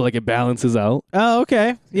 So like it balances out. Oh,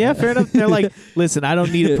 okay. Yeah, fair enough. They're like, listen, I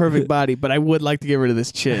don't need a perfect body, but I would like to get rid of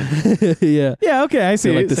this chin. Yeah. Yeah, okay, I see.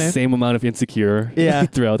 They're like what the you're saying. same amount of insecure Yeah.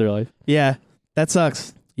 throughout their life. Yeah, that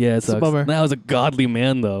sucks. Yeah, it It's a sucks. bummer. That was a godly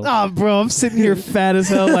man though. Oh, bro, I'm sitting here fat as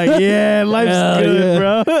hell. Like, yeah, life's good,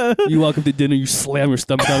 bro. You walk up to dinner, you slam your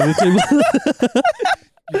stomach out of the table.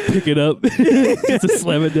 You pick it up just to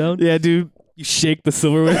slam it down. Yeah, dude. You shake the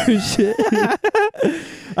silverware and shit.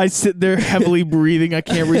 I sit there heavily breathing. I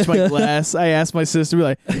can't reach my glass. I asked my sister, be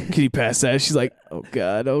like, can you pass that? She's like, oh,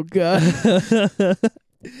 God.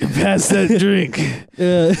 Pass that drink.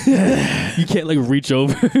 You can't like reach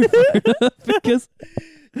over because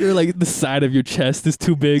you're like the side of your chest is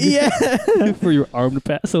too big Yeah. for your arm to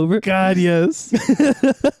pass over. God, yes.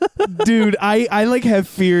 Dude, I like have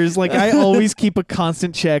fears. Like I always keep a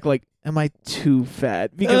constant check. Like, am I too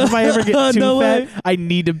fat? Because if I ever get too No fat, way. I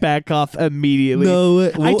need to back off immediately. No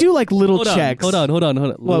way. I do like little Hold checks. On. Hold on.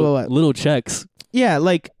 What? Little checks. Yeah,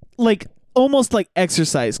 like almost like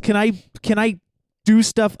exercise. Can I do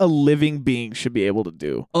stuff a living being should be able to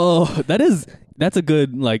do? Oh, that's a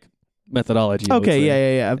good like methodology. I would Okay,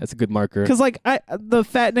 say. yeah. That's a good marker. Because like the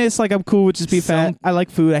fatness, like I'm cool with just be fat. I like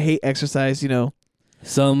food. I hate exercise.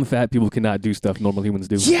 Some fat people cannot do stuff normal humans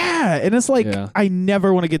do. Yeah, and it's like Yeah. I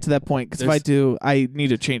never want to get to that point because if I There's- do, I need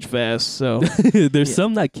to change fast. So There's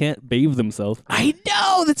some that can't bathe themselves. I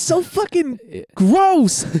know that's so fucking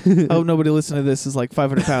gross. Oh, nobody listening to this is like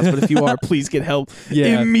 500 pounds, but if you are, please get help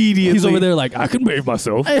immediately. He's over there like, I can bathe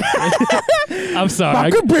myself. I'm sorry. I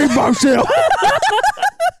can bathe myself.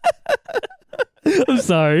 I'm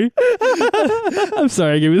sorry. I'm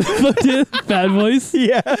sorry I gave you the fucking fat voice.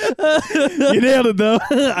 Yeah, you nailed it though.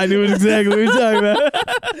 I knew exactly what you're talking about.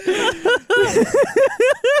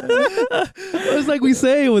 It's like we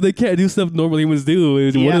say when they can't do stuff normal humans do.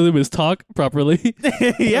 One Yeah. of them is talk properly.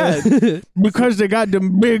 Yeah, because they got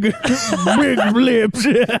them big lips.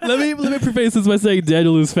 let me preface this by saying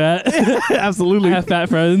Daniel is fat. Absolutely. I have fat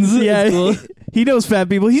friends. Yeah, It's cool. he knows fat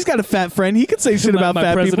people. He's got a fat friend. He could say shit about my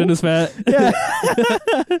fat president people. is fat. Yeah.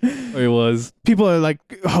 Or he was. People are like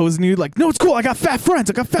hosing you, like, no, it's cool. I got fat friends.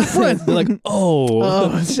 I got fat friends. They're like, oh,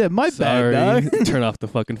 oh shit, my sorry. bad, dog. Turn off the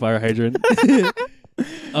fucking fire hydrant.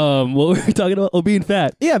 What were we talking about? Oh, being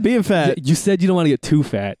fat. Yeah, being fat. You said you don't want to get too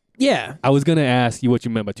fat. Yeah. I was gonna ask you what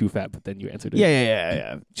you meant by too fat, but then you answered it.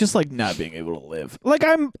 Yeah. Just like not being able to live. Like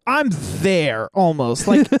I'm there almost.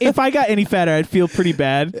 Like if I got any fatter, I'd feel pretty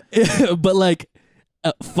bad. But like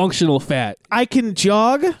functional fat. I can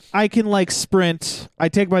jog. I can like sprint. I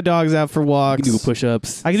take my dogs out for You walks. can do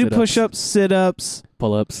push-ups. I can do sit-ups, push-ups, sit-ups.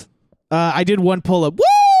 pull-ups. I did one pull-up.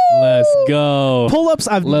 Woo! Let's go. Pull-ups.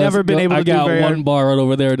 I've never been able to do I got very one hard. bar right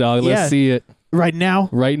over there, dog. Let's Yeah. see it Right now.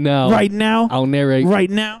 right now. Right now. I'll narrate Right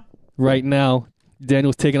now. right now.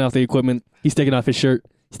 Daniel's taking off the equipment. He's taking off his shirt.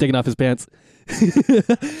 He's taking off his pants.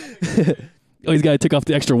 Oh, he's got to take off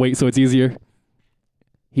the extra weight so it's easier.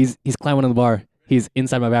 He's climbing on the bar. He's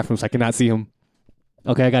inside my bathroom, so I cannot see him.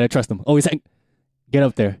 Okay, I gotta trust him. Oh, he's saying, "Get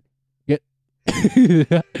up there, get."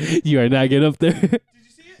 You are not get up there. Did you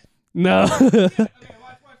see it? No. Okay,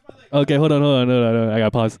 watch my leg. Okay, hold on. I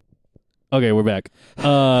gotta pause. Okay, we're back.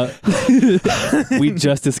 We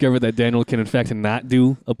just discovered that Daniel can in fact not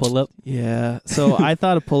do a pull-up. Yeah. So I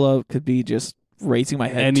thought a pull-up could be just raising my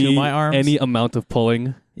head to my arms. Any amount of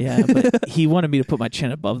pulling. Yeah, but he wanted me to put my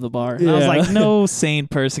chin above the bar. And I was Yeah. like, no sane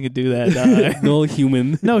person could do that, dog. No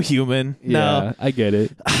human. No human. Yeah, No. I get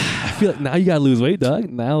it. I feel like now you gotta lose weight, dog.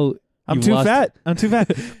 Now I'm you've too lost- fat. I'm too fat.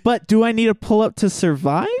 But do I need a pull-up to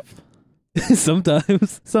survive?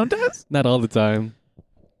 Sometimes, Sometimes? not all the time.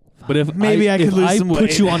 But if Maybe I could if lose I some put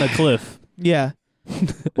weight. you on a cliff. Yeah.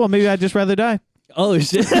 Well, maybe I'd just rather die. Oh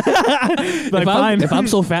shit! Like, fine. if I'm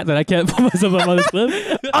so fat that I can't put myself up on this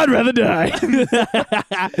cliff, I'd rather die.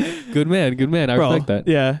 good man. I Bro, respect that.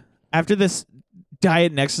 Yeah. After this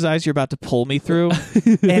diet and exercise you're about to pull me through,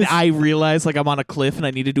 and I realize like I'm on a cliff and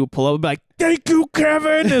I need to do a pull-up, I'd be like, thank you,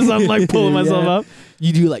 Kevin, as I'm like pulling myself Yeah. up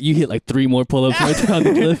You hit like 3 more pull-ups right there on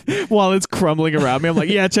the cliff. while it's crumbling around me. I'm like,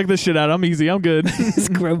 yeah, check this shit out. I'm easy. I'm good. It's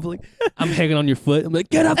crumbling. I'm hanging on your foot. I'm like,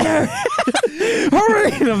 get up there.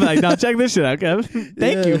 Hurry! And I'm like, no, check this shit out, Kevin.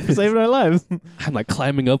 Thank you for saving our lives. I'm like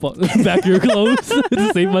climbing up on the back of your clothes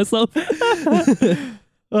to save myself.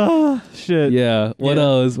 Oh, shit. Yeah. What Yeah.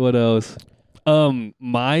 else?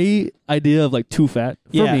 My idea of like too fat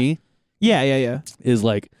for Yeah. me Yeah. is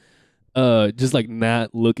like, just like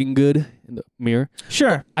not looking good in the mirror.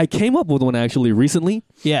 Sure. I came up with one actually recently,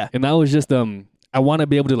 Yeah. and that was just I want to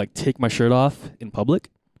be able to like take my shirt off in public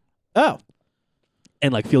Oh.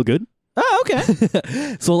 and like feel good. Oh,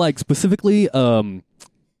 okay. So like specifically,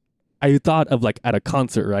 I thought of like at a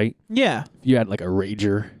concert, right? Yeah. You had like a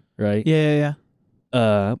rager, right? Yeah.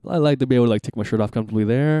 I like to be able to like take my shirt off comfortably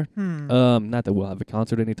there. Hmm. Not that we'll have a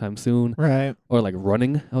concert anytime soon, Right. or like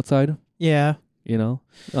running outside. Yeah. You know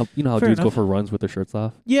how Fair dudes go enough. for runs with their shirts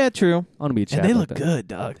off. Yeah, true. I want to be a chap And they like look that. good,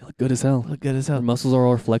 dog. They look good as hell. Look good as Their hell. muscles are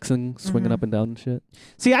all flexing, swinging Mhm. up and down and shit.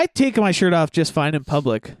 See, I take my shirt off just fine in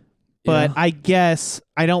public, but Yeah. I guess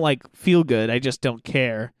I don't like feel good. I just don't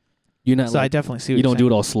care. You're not. So I like, definitely see what you don't do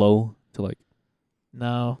you're it all slow to like.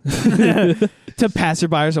 No. To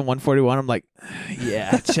passerbyers on 141, I'm like,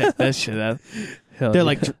 yeah, check that shit out. Hell They're yeah.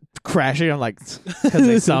 like crashing. I'm like, because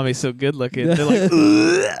they saw me so good looking. They're like,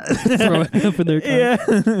 Throwing up in their car. yeah.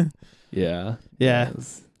 Yeah. Yeah.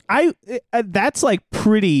 Yes. That's like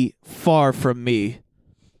pretty far from me.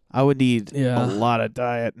 I would need Yeah. a lot of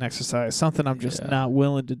diet and exercise, something I'm just Yeah. not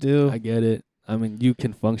willing to do. I get it. I mean, you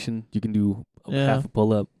can function. You can do Yeah. half a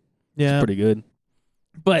pull up. Yeah. It's pretty good.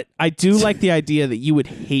 But I do like the idea that you would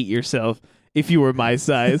hate yourself if you were my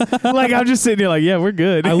size. Like, I'm just sitting here like, yeah, we're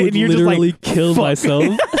good. I would and you're literally just like, kill fuck. myself.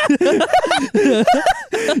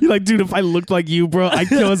 you're like, dude, if I looked like you, bro, I'd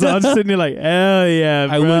kill myself. I'm just sitting here like, hell yeah,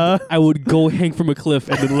 bro. I would go hang from a cliff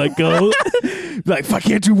and then let go. Like, if I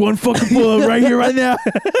can't do one fucking pull up right here, right now.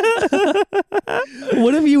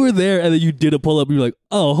 What if you were there and then you did a pull up and you're like,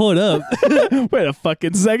 oh, hold up. Wait a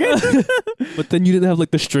fucking second. But then you didn't have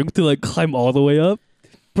like the strength to like climb all the way up.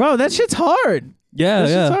 Bro, that shit's hard. Yeah, That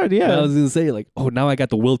shit's hard, yeah. I was gonna say like, oh, now I got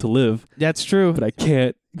the will to live, That's true. but I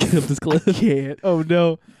can't get up this cliff. Can't. Oh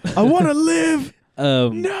no. I want to live.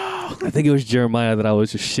 No. I think it was Jeremiah that I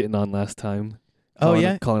was just shitting on last time. Oh,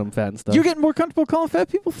 yeah? Calling him fat and stuff. You're getting more comfortable calling fat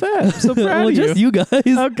people fat. I'm so proud well, of just you. you guys.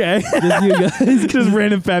 Okay. Just you guys. Just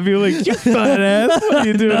random fat people like, you fat ass. What are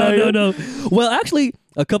you doing out here? no. Well, actually,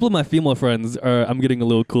 a couple of my female friends I'm getting a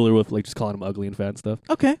little cooler with like just calling them ugly and fat and stuff.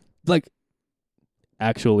 Okay. Like,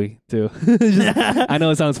 actually, too. I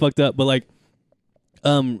know it sounds fucked up, but like,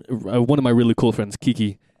 one of my really cool friends,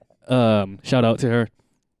 Kiki, shout out to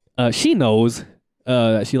her. She knows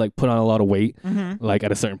that she like put on a lot of weight, like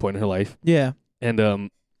at a certain point in her life, Yeah. and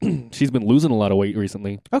she's been losing a lot of weight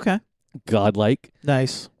recently. Okay. Godlike,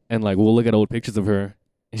 Nice. and like we'll look at old pictures of her,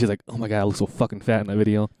 and she's like, "Oh my god, I look so fucking fat in that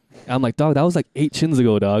video." And I'm like, "Dog, that was like 8 chins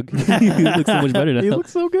ago, dog. You look so much better now." You look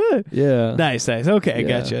so good. Yeah. Nice. Okay. Yeah,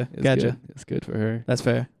 Gotcha. it's Gotcha. good. It's good for her. That's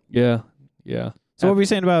fair. Yeah. So what were you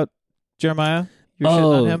saying about Jeremiah? You're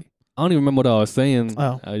shitting on him? I don't even remember what I was saying.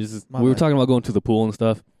 Oh, I just my we were bad. talking about going to the pool and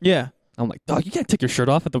stuff. Yeah. I'm like, dog, you can't take your shirt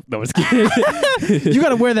off at the. No, I was kidding. You got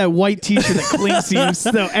to wear that white t-shirt that clings to you so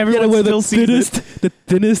You gotta everyone wear still the sees thinnest, the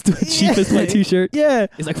thinnest, cheapest white t-shirt. Yeah.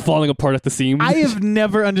 It's like falling apart at the seams. I have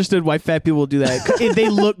never understood why fat people do that. They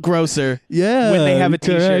look grosser yeah, when they have a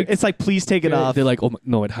t-shirt. correct. It's like, please take it off. They're like, oh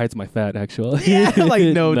no, it hides my fat. Actually, Yeah, like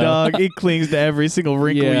no, dog. It clings to every single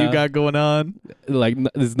wrinkle Yeah. you got going on. Like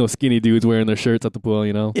there's no skinny dudes wearing their shirts at the pool.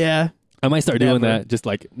 You know. Yeah. I might start doing Never. that. Just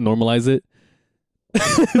like normalize it.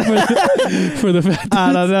 for the fat.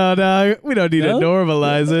 I don't know, dog. We don't need No? to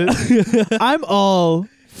normalize it. I'm all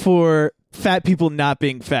for fat people not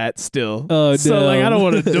being fat still. Oh, so no. like I don't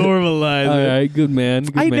want to normalize All it. right, good man.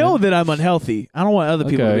 Good I man. know that I'm unhealthy. I don't want other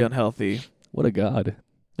people to Okay. be unhealthy. What a god.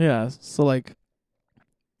 Yeah. So like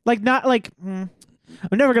not like I'm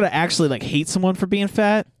never gonna actually like hate someone for being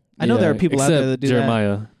fat. I know there are people out there that do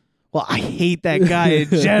Jeremiah. that. Well, I hate that guy in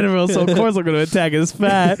general, so of course I'm gonna attack his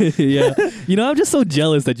fat. Yeah. You know, I'm just so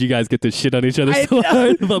jealous that you guys get to shit on each other I so know.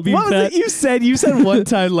 hard about being What was fat. it you said one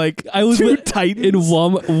time like I was two with- titans in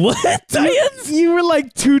Walmart. What? Titans? You were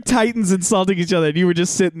like two titans insulting each other, and you were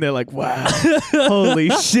just sitting there like, wow, holy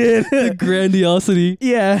shit. The grandiosity.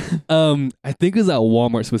 Yeah. I think it was at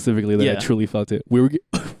Walmart specifically that Yeah. I truly felt it. We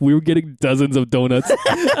were getting dozens of donuts at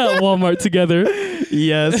Walmart together.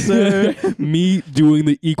 Yes, sir. Me doing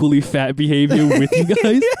the equally fat behavior with you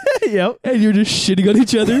guys. Yep. And you're just shitting on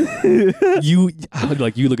each other.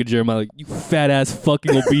 You look at Jeremiah like, you fat ass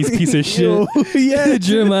fucking obese piece of shit. Yo, yeah.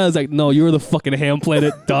 Jeremiah's like, no, you're the fucking ham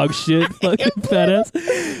planet dog shit, fucking fat ass.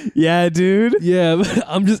 Yeah, dude. Yeah, but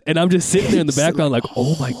I'm just sitting there in the background like,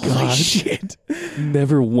 oh my Holy god, shit.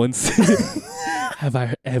 never once have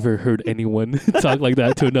I ever heard anyone talk like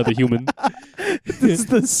that to another human. This is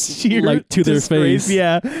the sheer Like, to their disgrace. face.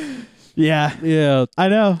 Yeah. Yeah. Yeah, I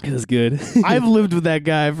know. it was good. I've lived with that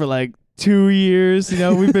guy for like 2 years. You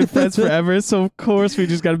know, we've been friends forever. So of course we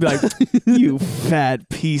just got to be like, you fat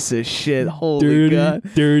piece of shit. Holy dirty, God.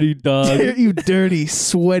 dirty dog. You dirty,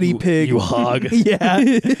 sweaty pig. You hog. Yeah.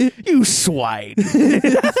 You swine.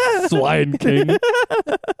 Swine king.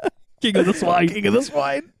 King of the swine. King of the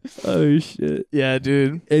swine. Oh shit. Yeah,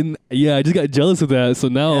 dude. And yeah, I just got jealous of that. So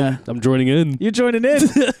now Yeah. I'm joining in. You're joining in.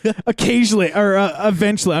 Occasionally, or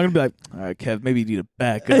eventually, I'm going to be like, all right, Kev, maybe you need to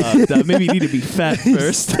back up. Dog. Maybe you need to be fat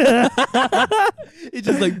first. It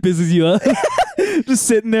just like pisses you off. Just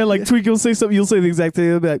sitting there, like, Tweak will say something, you'll say the exact thing.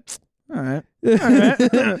 You'll be like, all right. All right.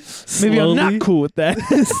 Maybe I'm Slowly. not cool with that.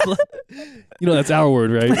 You know, that's our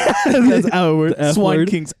word, right? That's our word. The F Swine word.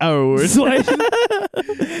 King's our word. Swine.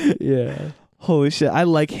 Yeah. Holy shit. I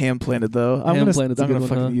like Ham Planet, though. I'm Ham gonna Planet's a good one,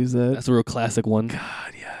 fucking huh? use that. That's a real classic one.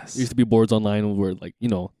 God, yes. There used to be boards online where, like, you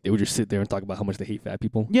know, they would just sit there and talk about how much they hate fat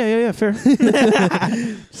people. Yeah, fair.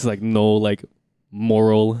 Just like no like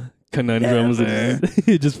moral conundrums, and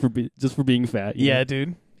just for being fat. you know? Yeah,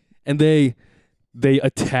 dude. And they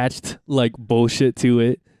attached like bullshit to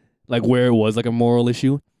it, like where it was like a moral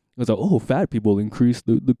issue. It was like, oh, fat people increase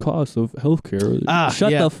the cost of healthcare.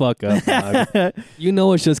 Shut yeah. the fuck up, dog. You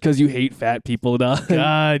know it's just because you hate fat people, dog.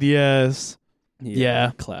 God, yes.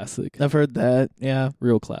 Yeah. Classic. I've heard that. Yeah.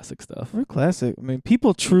 Real classic stuff. We're classic. I mean,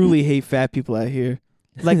 people truly hate fat people out here.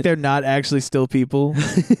 Like they're not actually still people.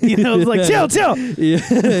 You know, it's like, chill.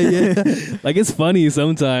 Yeah. Like it's funny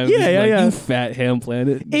sometimes. Yeah, It's yeah, like, yeah. You fat ham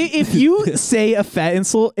planet. If you say a fat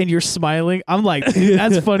insult and you're smiling, I'm like, dude,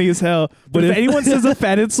 that's funny as hell. But if anyone says a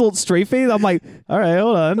fat insult straight face, I'm like, all right,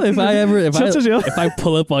 hold on. If Chill. I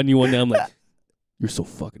pull up on you one day, I'm like, you're so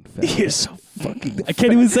fucking fat. You're so fucking. I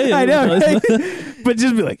can't even say it. I know, right? But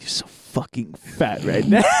just be like, you're so fucking fat right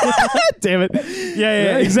now. Damn it.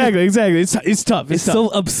 Yeah, Right. exactly. It's tough. It's tough. so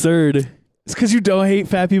absurd. It's because you don't hate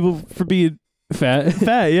fat people for being Fat.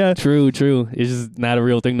 fat. Yeah, True. It's just not a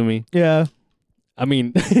real thing to me. yeah. I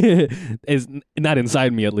mean, it's not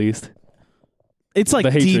inside me at least. It's like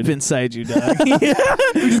The deep hatred. inside you, dog.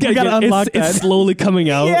 You gotta unlock it's that. slowly coming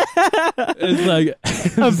out. Yeah. It's like,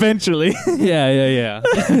 Eventually. yeah.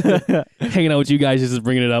 Hanging out with you guys, just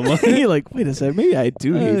bringing it up. You're like, wait a second, maybe I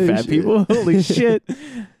do hate Oh, fat shit. people. Holy shit.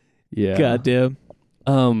 Yeah. Goddamn.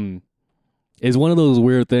 It's one of those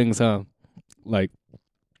weird things, huh? Like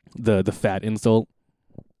the fat insult,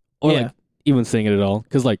 or Yeah. like even saying it at all.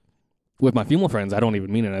 Because like with my female friends, I don't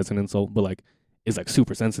even mean it as an insult, but like it's like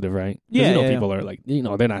super sensitive, right? 'Cause Yeah, you know, yeah, people are like, they're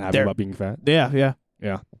not happy They're- about being fat.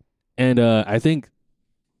 Yeah. And I think,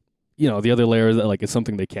 the other layer is that like it's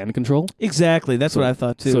something they can control. Exactly. That's So- what I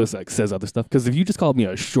thought too. So it's like says other stuff. Because if you just called me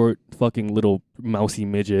a short fucking little mousy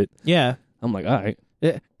midget, yeah. I'm like, all right,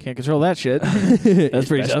 Yeah. Can't control that shit. That's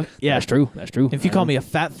pretty tough. Yeah. That's true. That's true. If you call me a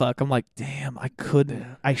fat fuck, I'm like, damn,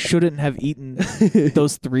 I shouldn't have eaten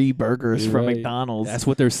those 3 burgers from Right. McDonald's. That's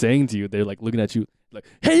what they're saying to you. They're like looking at you like,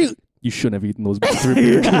 hey, you shouldn't have eaten those 3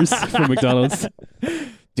 burgers from McDonald's.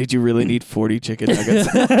 Did you really need 40 chicken nuggets?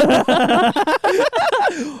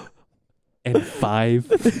 And 5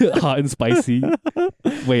 hot and spicy.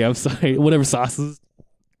 Wait, I'm sorry. Whatever sauces.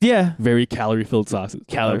 Yeah. Very calorie-filled sauces.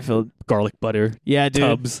 Calorie filled. Garlic butter. Yeah, dude.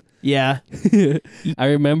 Tubs. Yeah. I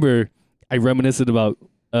remember I reminisced about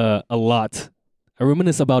a lot. I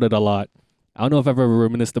reminisce about it a lot. I don't know if I've ever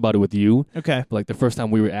reminisced about it with you, Okay. but like the first time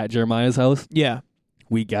we were at Jeremiah's house, Yeah.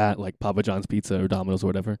 we got like Papa John's pizza or Domino's or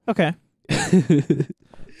whatever. Okay.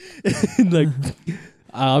 Like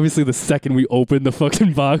obviously the second we opened the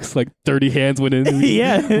fucking box, like 30 hands went in and we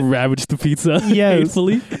Yeah. ravaged the pizza Yes.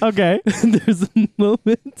 hatefully. Okay. And there's a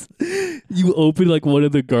moment you open like one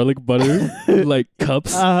of the garlic butter like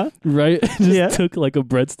cups, right? And just Yeah. took like a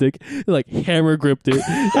breadstick, like hammer gripped it,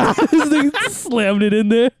 this thing slammed it in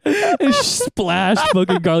there, and splashed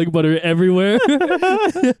fucking garlic butter everywhere,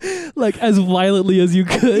 like as violently as you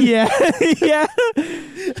could. Yeah. Yeah.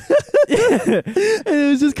 And it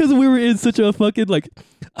was just because we were in such a fucking like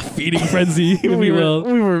a feeding frenzy, if we you will.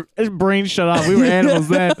 were brain shut off. We were animals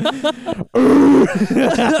then.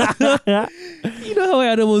 You know how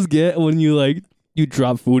animals get when you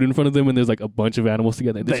drop food in front of them and there's like a bunch of animals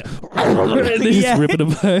together and they just Yeah. rip it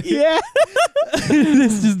apart. Yeah.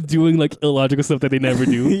 It's just doing like illogical stuff that they never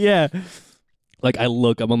do. Yeah. Like I'm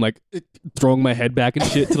like throwing my head back and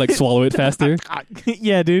shit to like swallow it faster.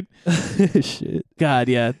 Yeah, dude. Shit. God,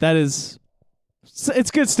 yeah. That is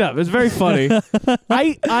it's good stuff. It's very funny.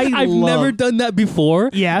 I've never done that before.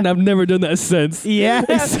 Yeah. And I've never done that since. Yeah.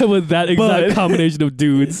 Except with that exact But- combination of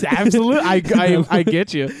dudes. Absolutely. I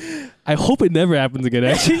get you. I hope it never happens again,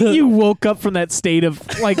 actually. You woke up from that state of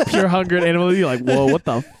like pure hunger and animal. You're like, whoa, what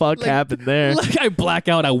the fuck happened there? Like I black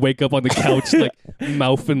out, I wake up on the couch, like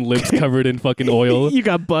mouth and lips covered in fucking oil. You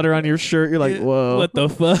got butter on your shirt. You're like, whoa. What the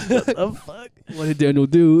fuck? the fuck? What did Daniel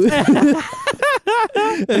do?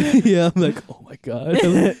 Yeah, I'm like, oh my god,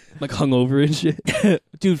 I'm like hungover and shit.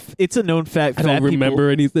 Dude, it's a known fact. I don't remember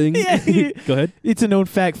anything. Yeah. Go ahead. It's a known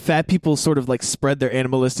fact. Fat people sort of like spread their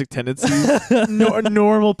animalistic tendencies.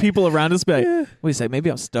 Normal people around us be like, wait a second, maybe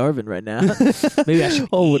I'm starving right now. Maybe I should.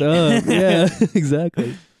 Hold eat." up. Yeah,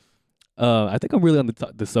 exactly. I think I'm really on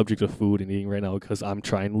the subject of food and eating right now because I'm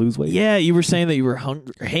trying to lose weight. Yeah, you were saying that you were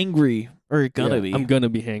hangry or gonna Yeah, be. I'm gonna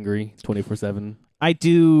be hangry 24/7. I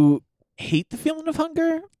do hate the feeling of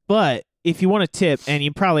hunger, but if you want a tip, and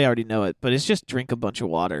you probably already know it, but it's just drink a bunch of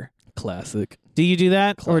water. Classic. Do you do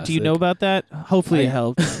that, or do you know Classic. about that? Hopefully, it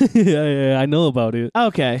helps. yeah, I know about it.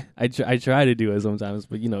 Okay. I try to do it sometimes,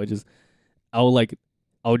 but it just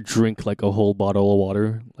I'll drink like a whole bottle of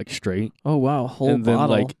water like straight, Oh wow, whole and then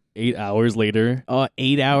bottle. like 8 hours later.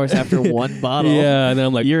 8 hours after one bottle. Yeah, and then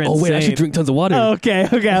I'm like, You're oh wait, I insane. should drink tons of water. Okay.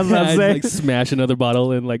 I was about to I say. like smash another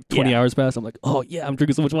bottle and like 20 Yeah. hours pass. I'm like, oh yeah, I'm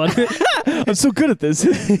drinking so much water. I'm so good at this.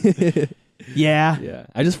 Yeah, Yeah,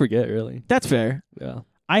 I just forget really. that's fair. Yeah.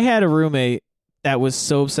 I had a roommate that was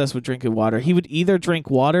so obsessed with drinking water. He would either drink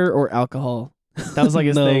water or alcohol. That was like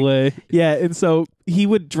his no thing. way. Yeah, and so he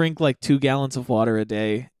would drink like 2 gallons of water a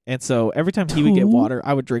day. And so every time he would get 2? water,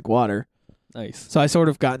 I would drink water. Nice. So I sort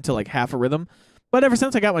of got into like half a rhythm. But ever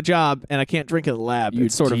since I got my job and I can't drink in the lab, You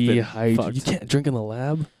it's sort of been dehydrate. fucked. You can't drink in the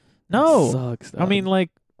lab. No. Sucks. I mean, like,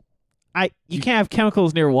 you can't have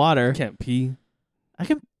chemicals near water. you can't pee. I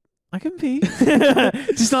can pee.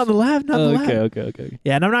 Just not in the lab, not in the lab. Okay.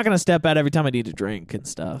 Yeah, and I'm not going to step out every time I need to drink and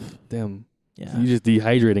stuff. Damn. Yeah. You're just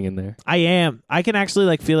dehydrating in there. I am. I can actually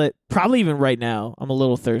like feel it. Probably even right now. I'm a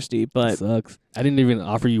little thirsty, but Sucks. I didn't even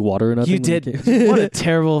offer you water or nothing. you did. What a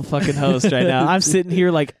terrible fucking host right now. I'm sitting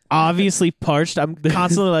here like obviously parched. I'm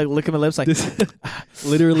constantly like licking my lips like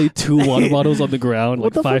Literally 2 water bottles on the ground, what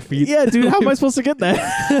like the 5 fuck? feet. Yeah, dude, how am I supposed to get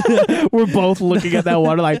that? We're both looking at that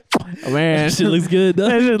water like, oh, man. That shit looks good.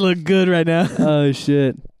 That shit look good right now. Oh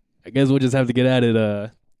shit. I guess we'll just have to get at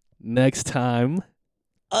it next time.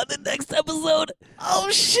 On the next episode. Oh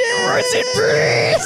shit.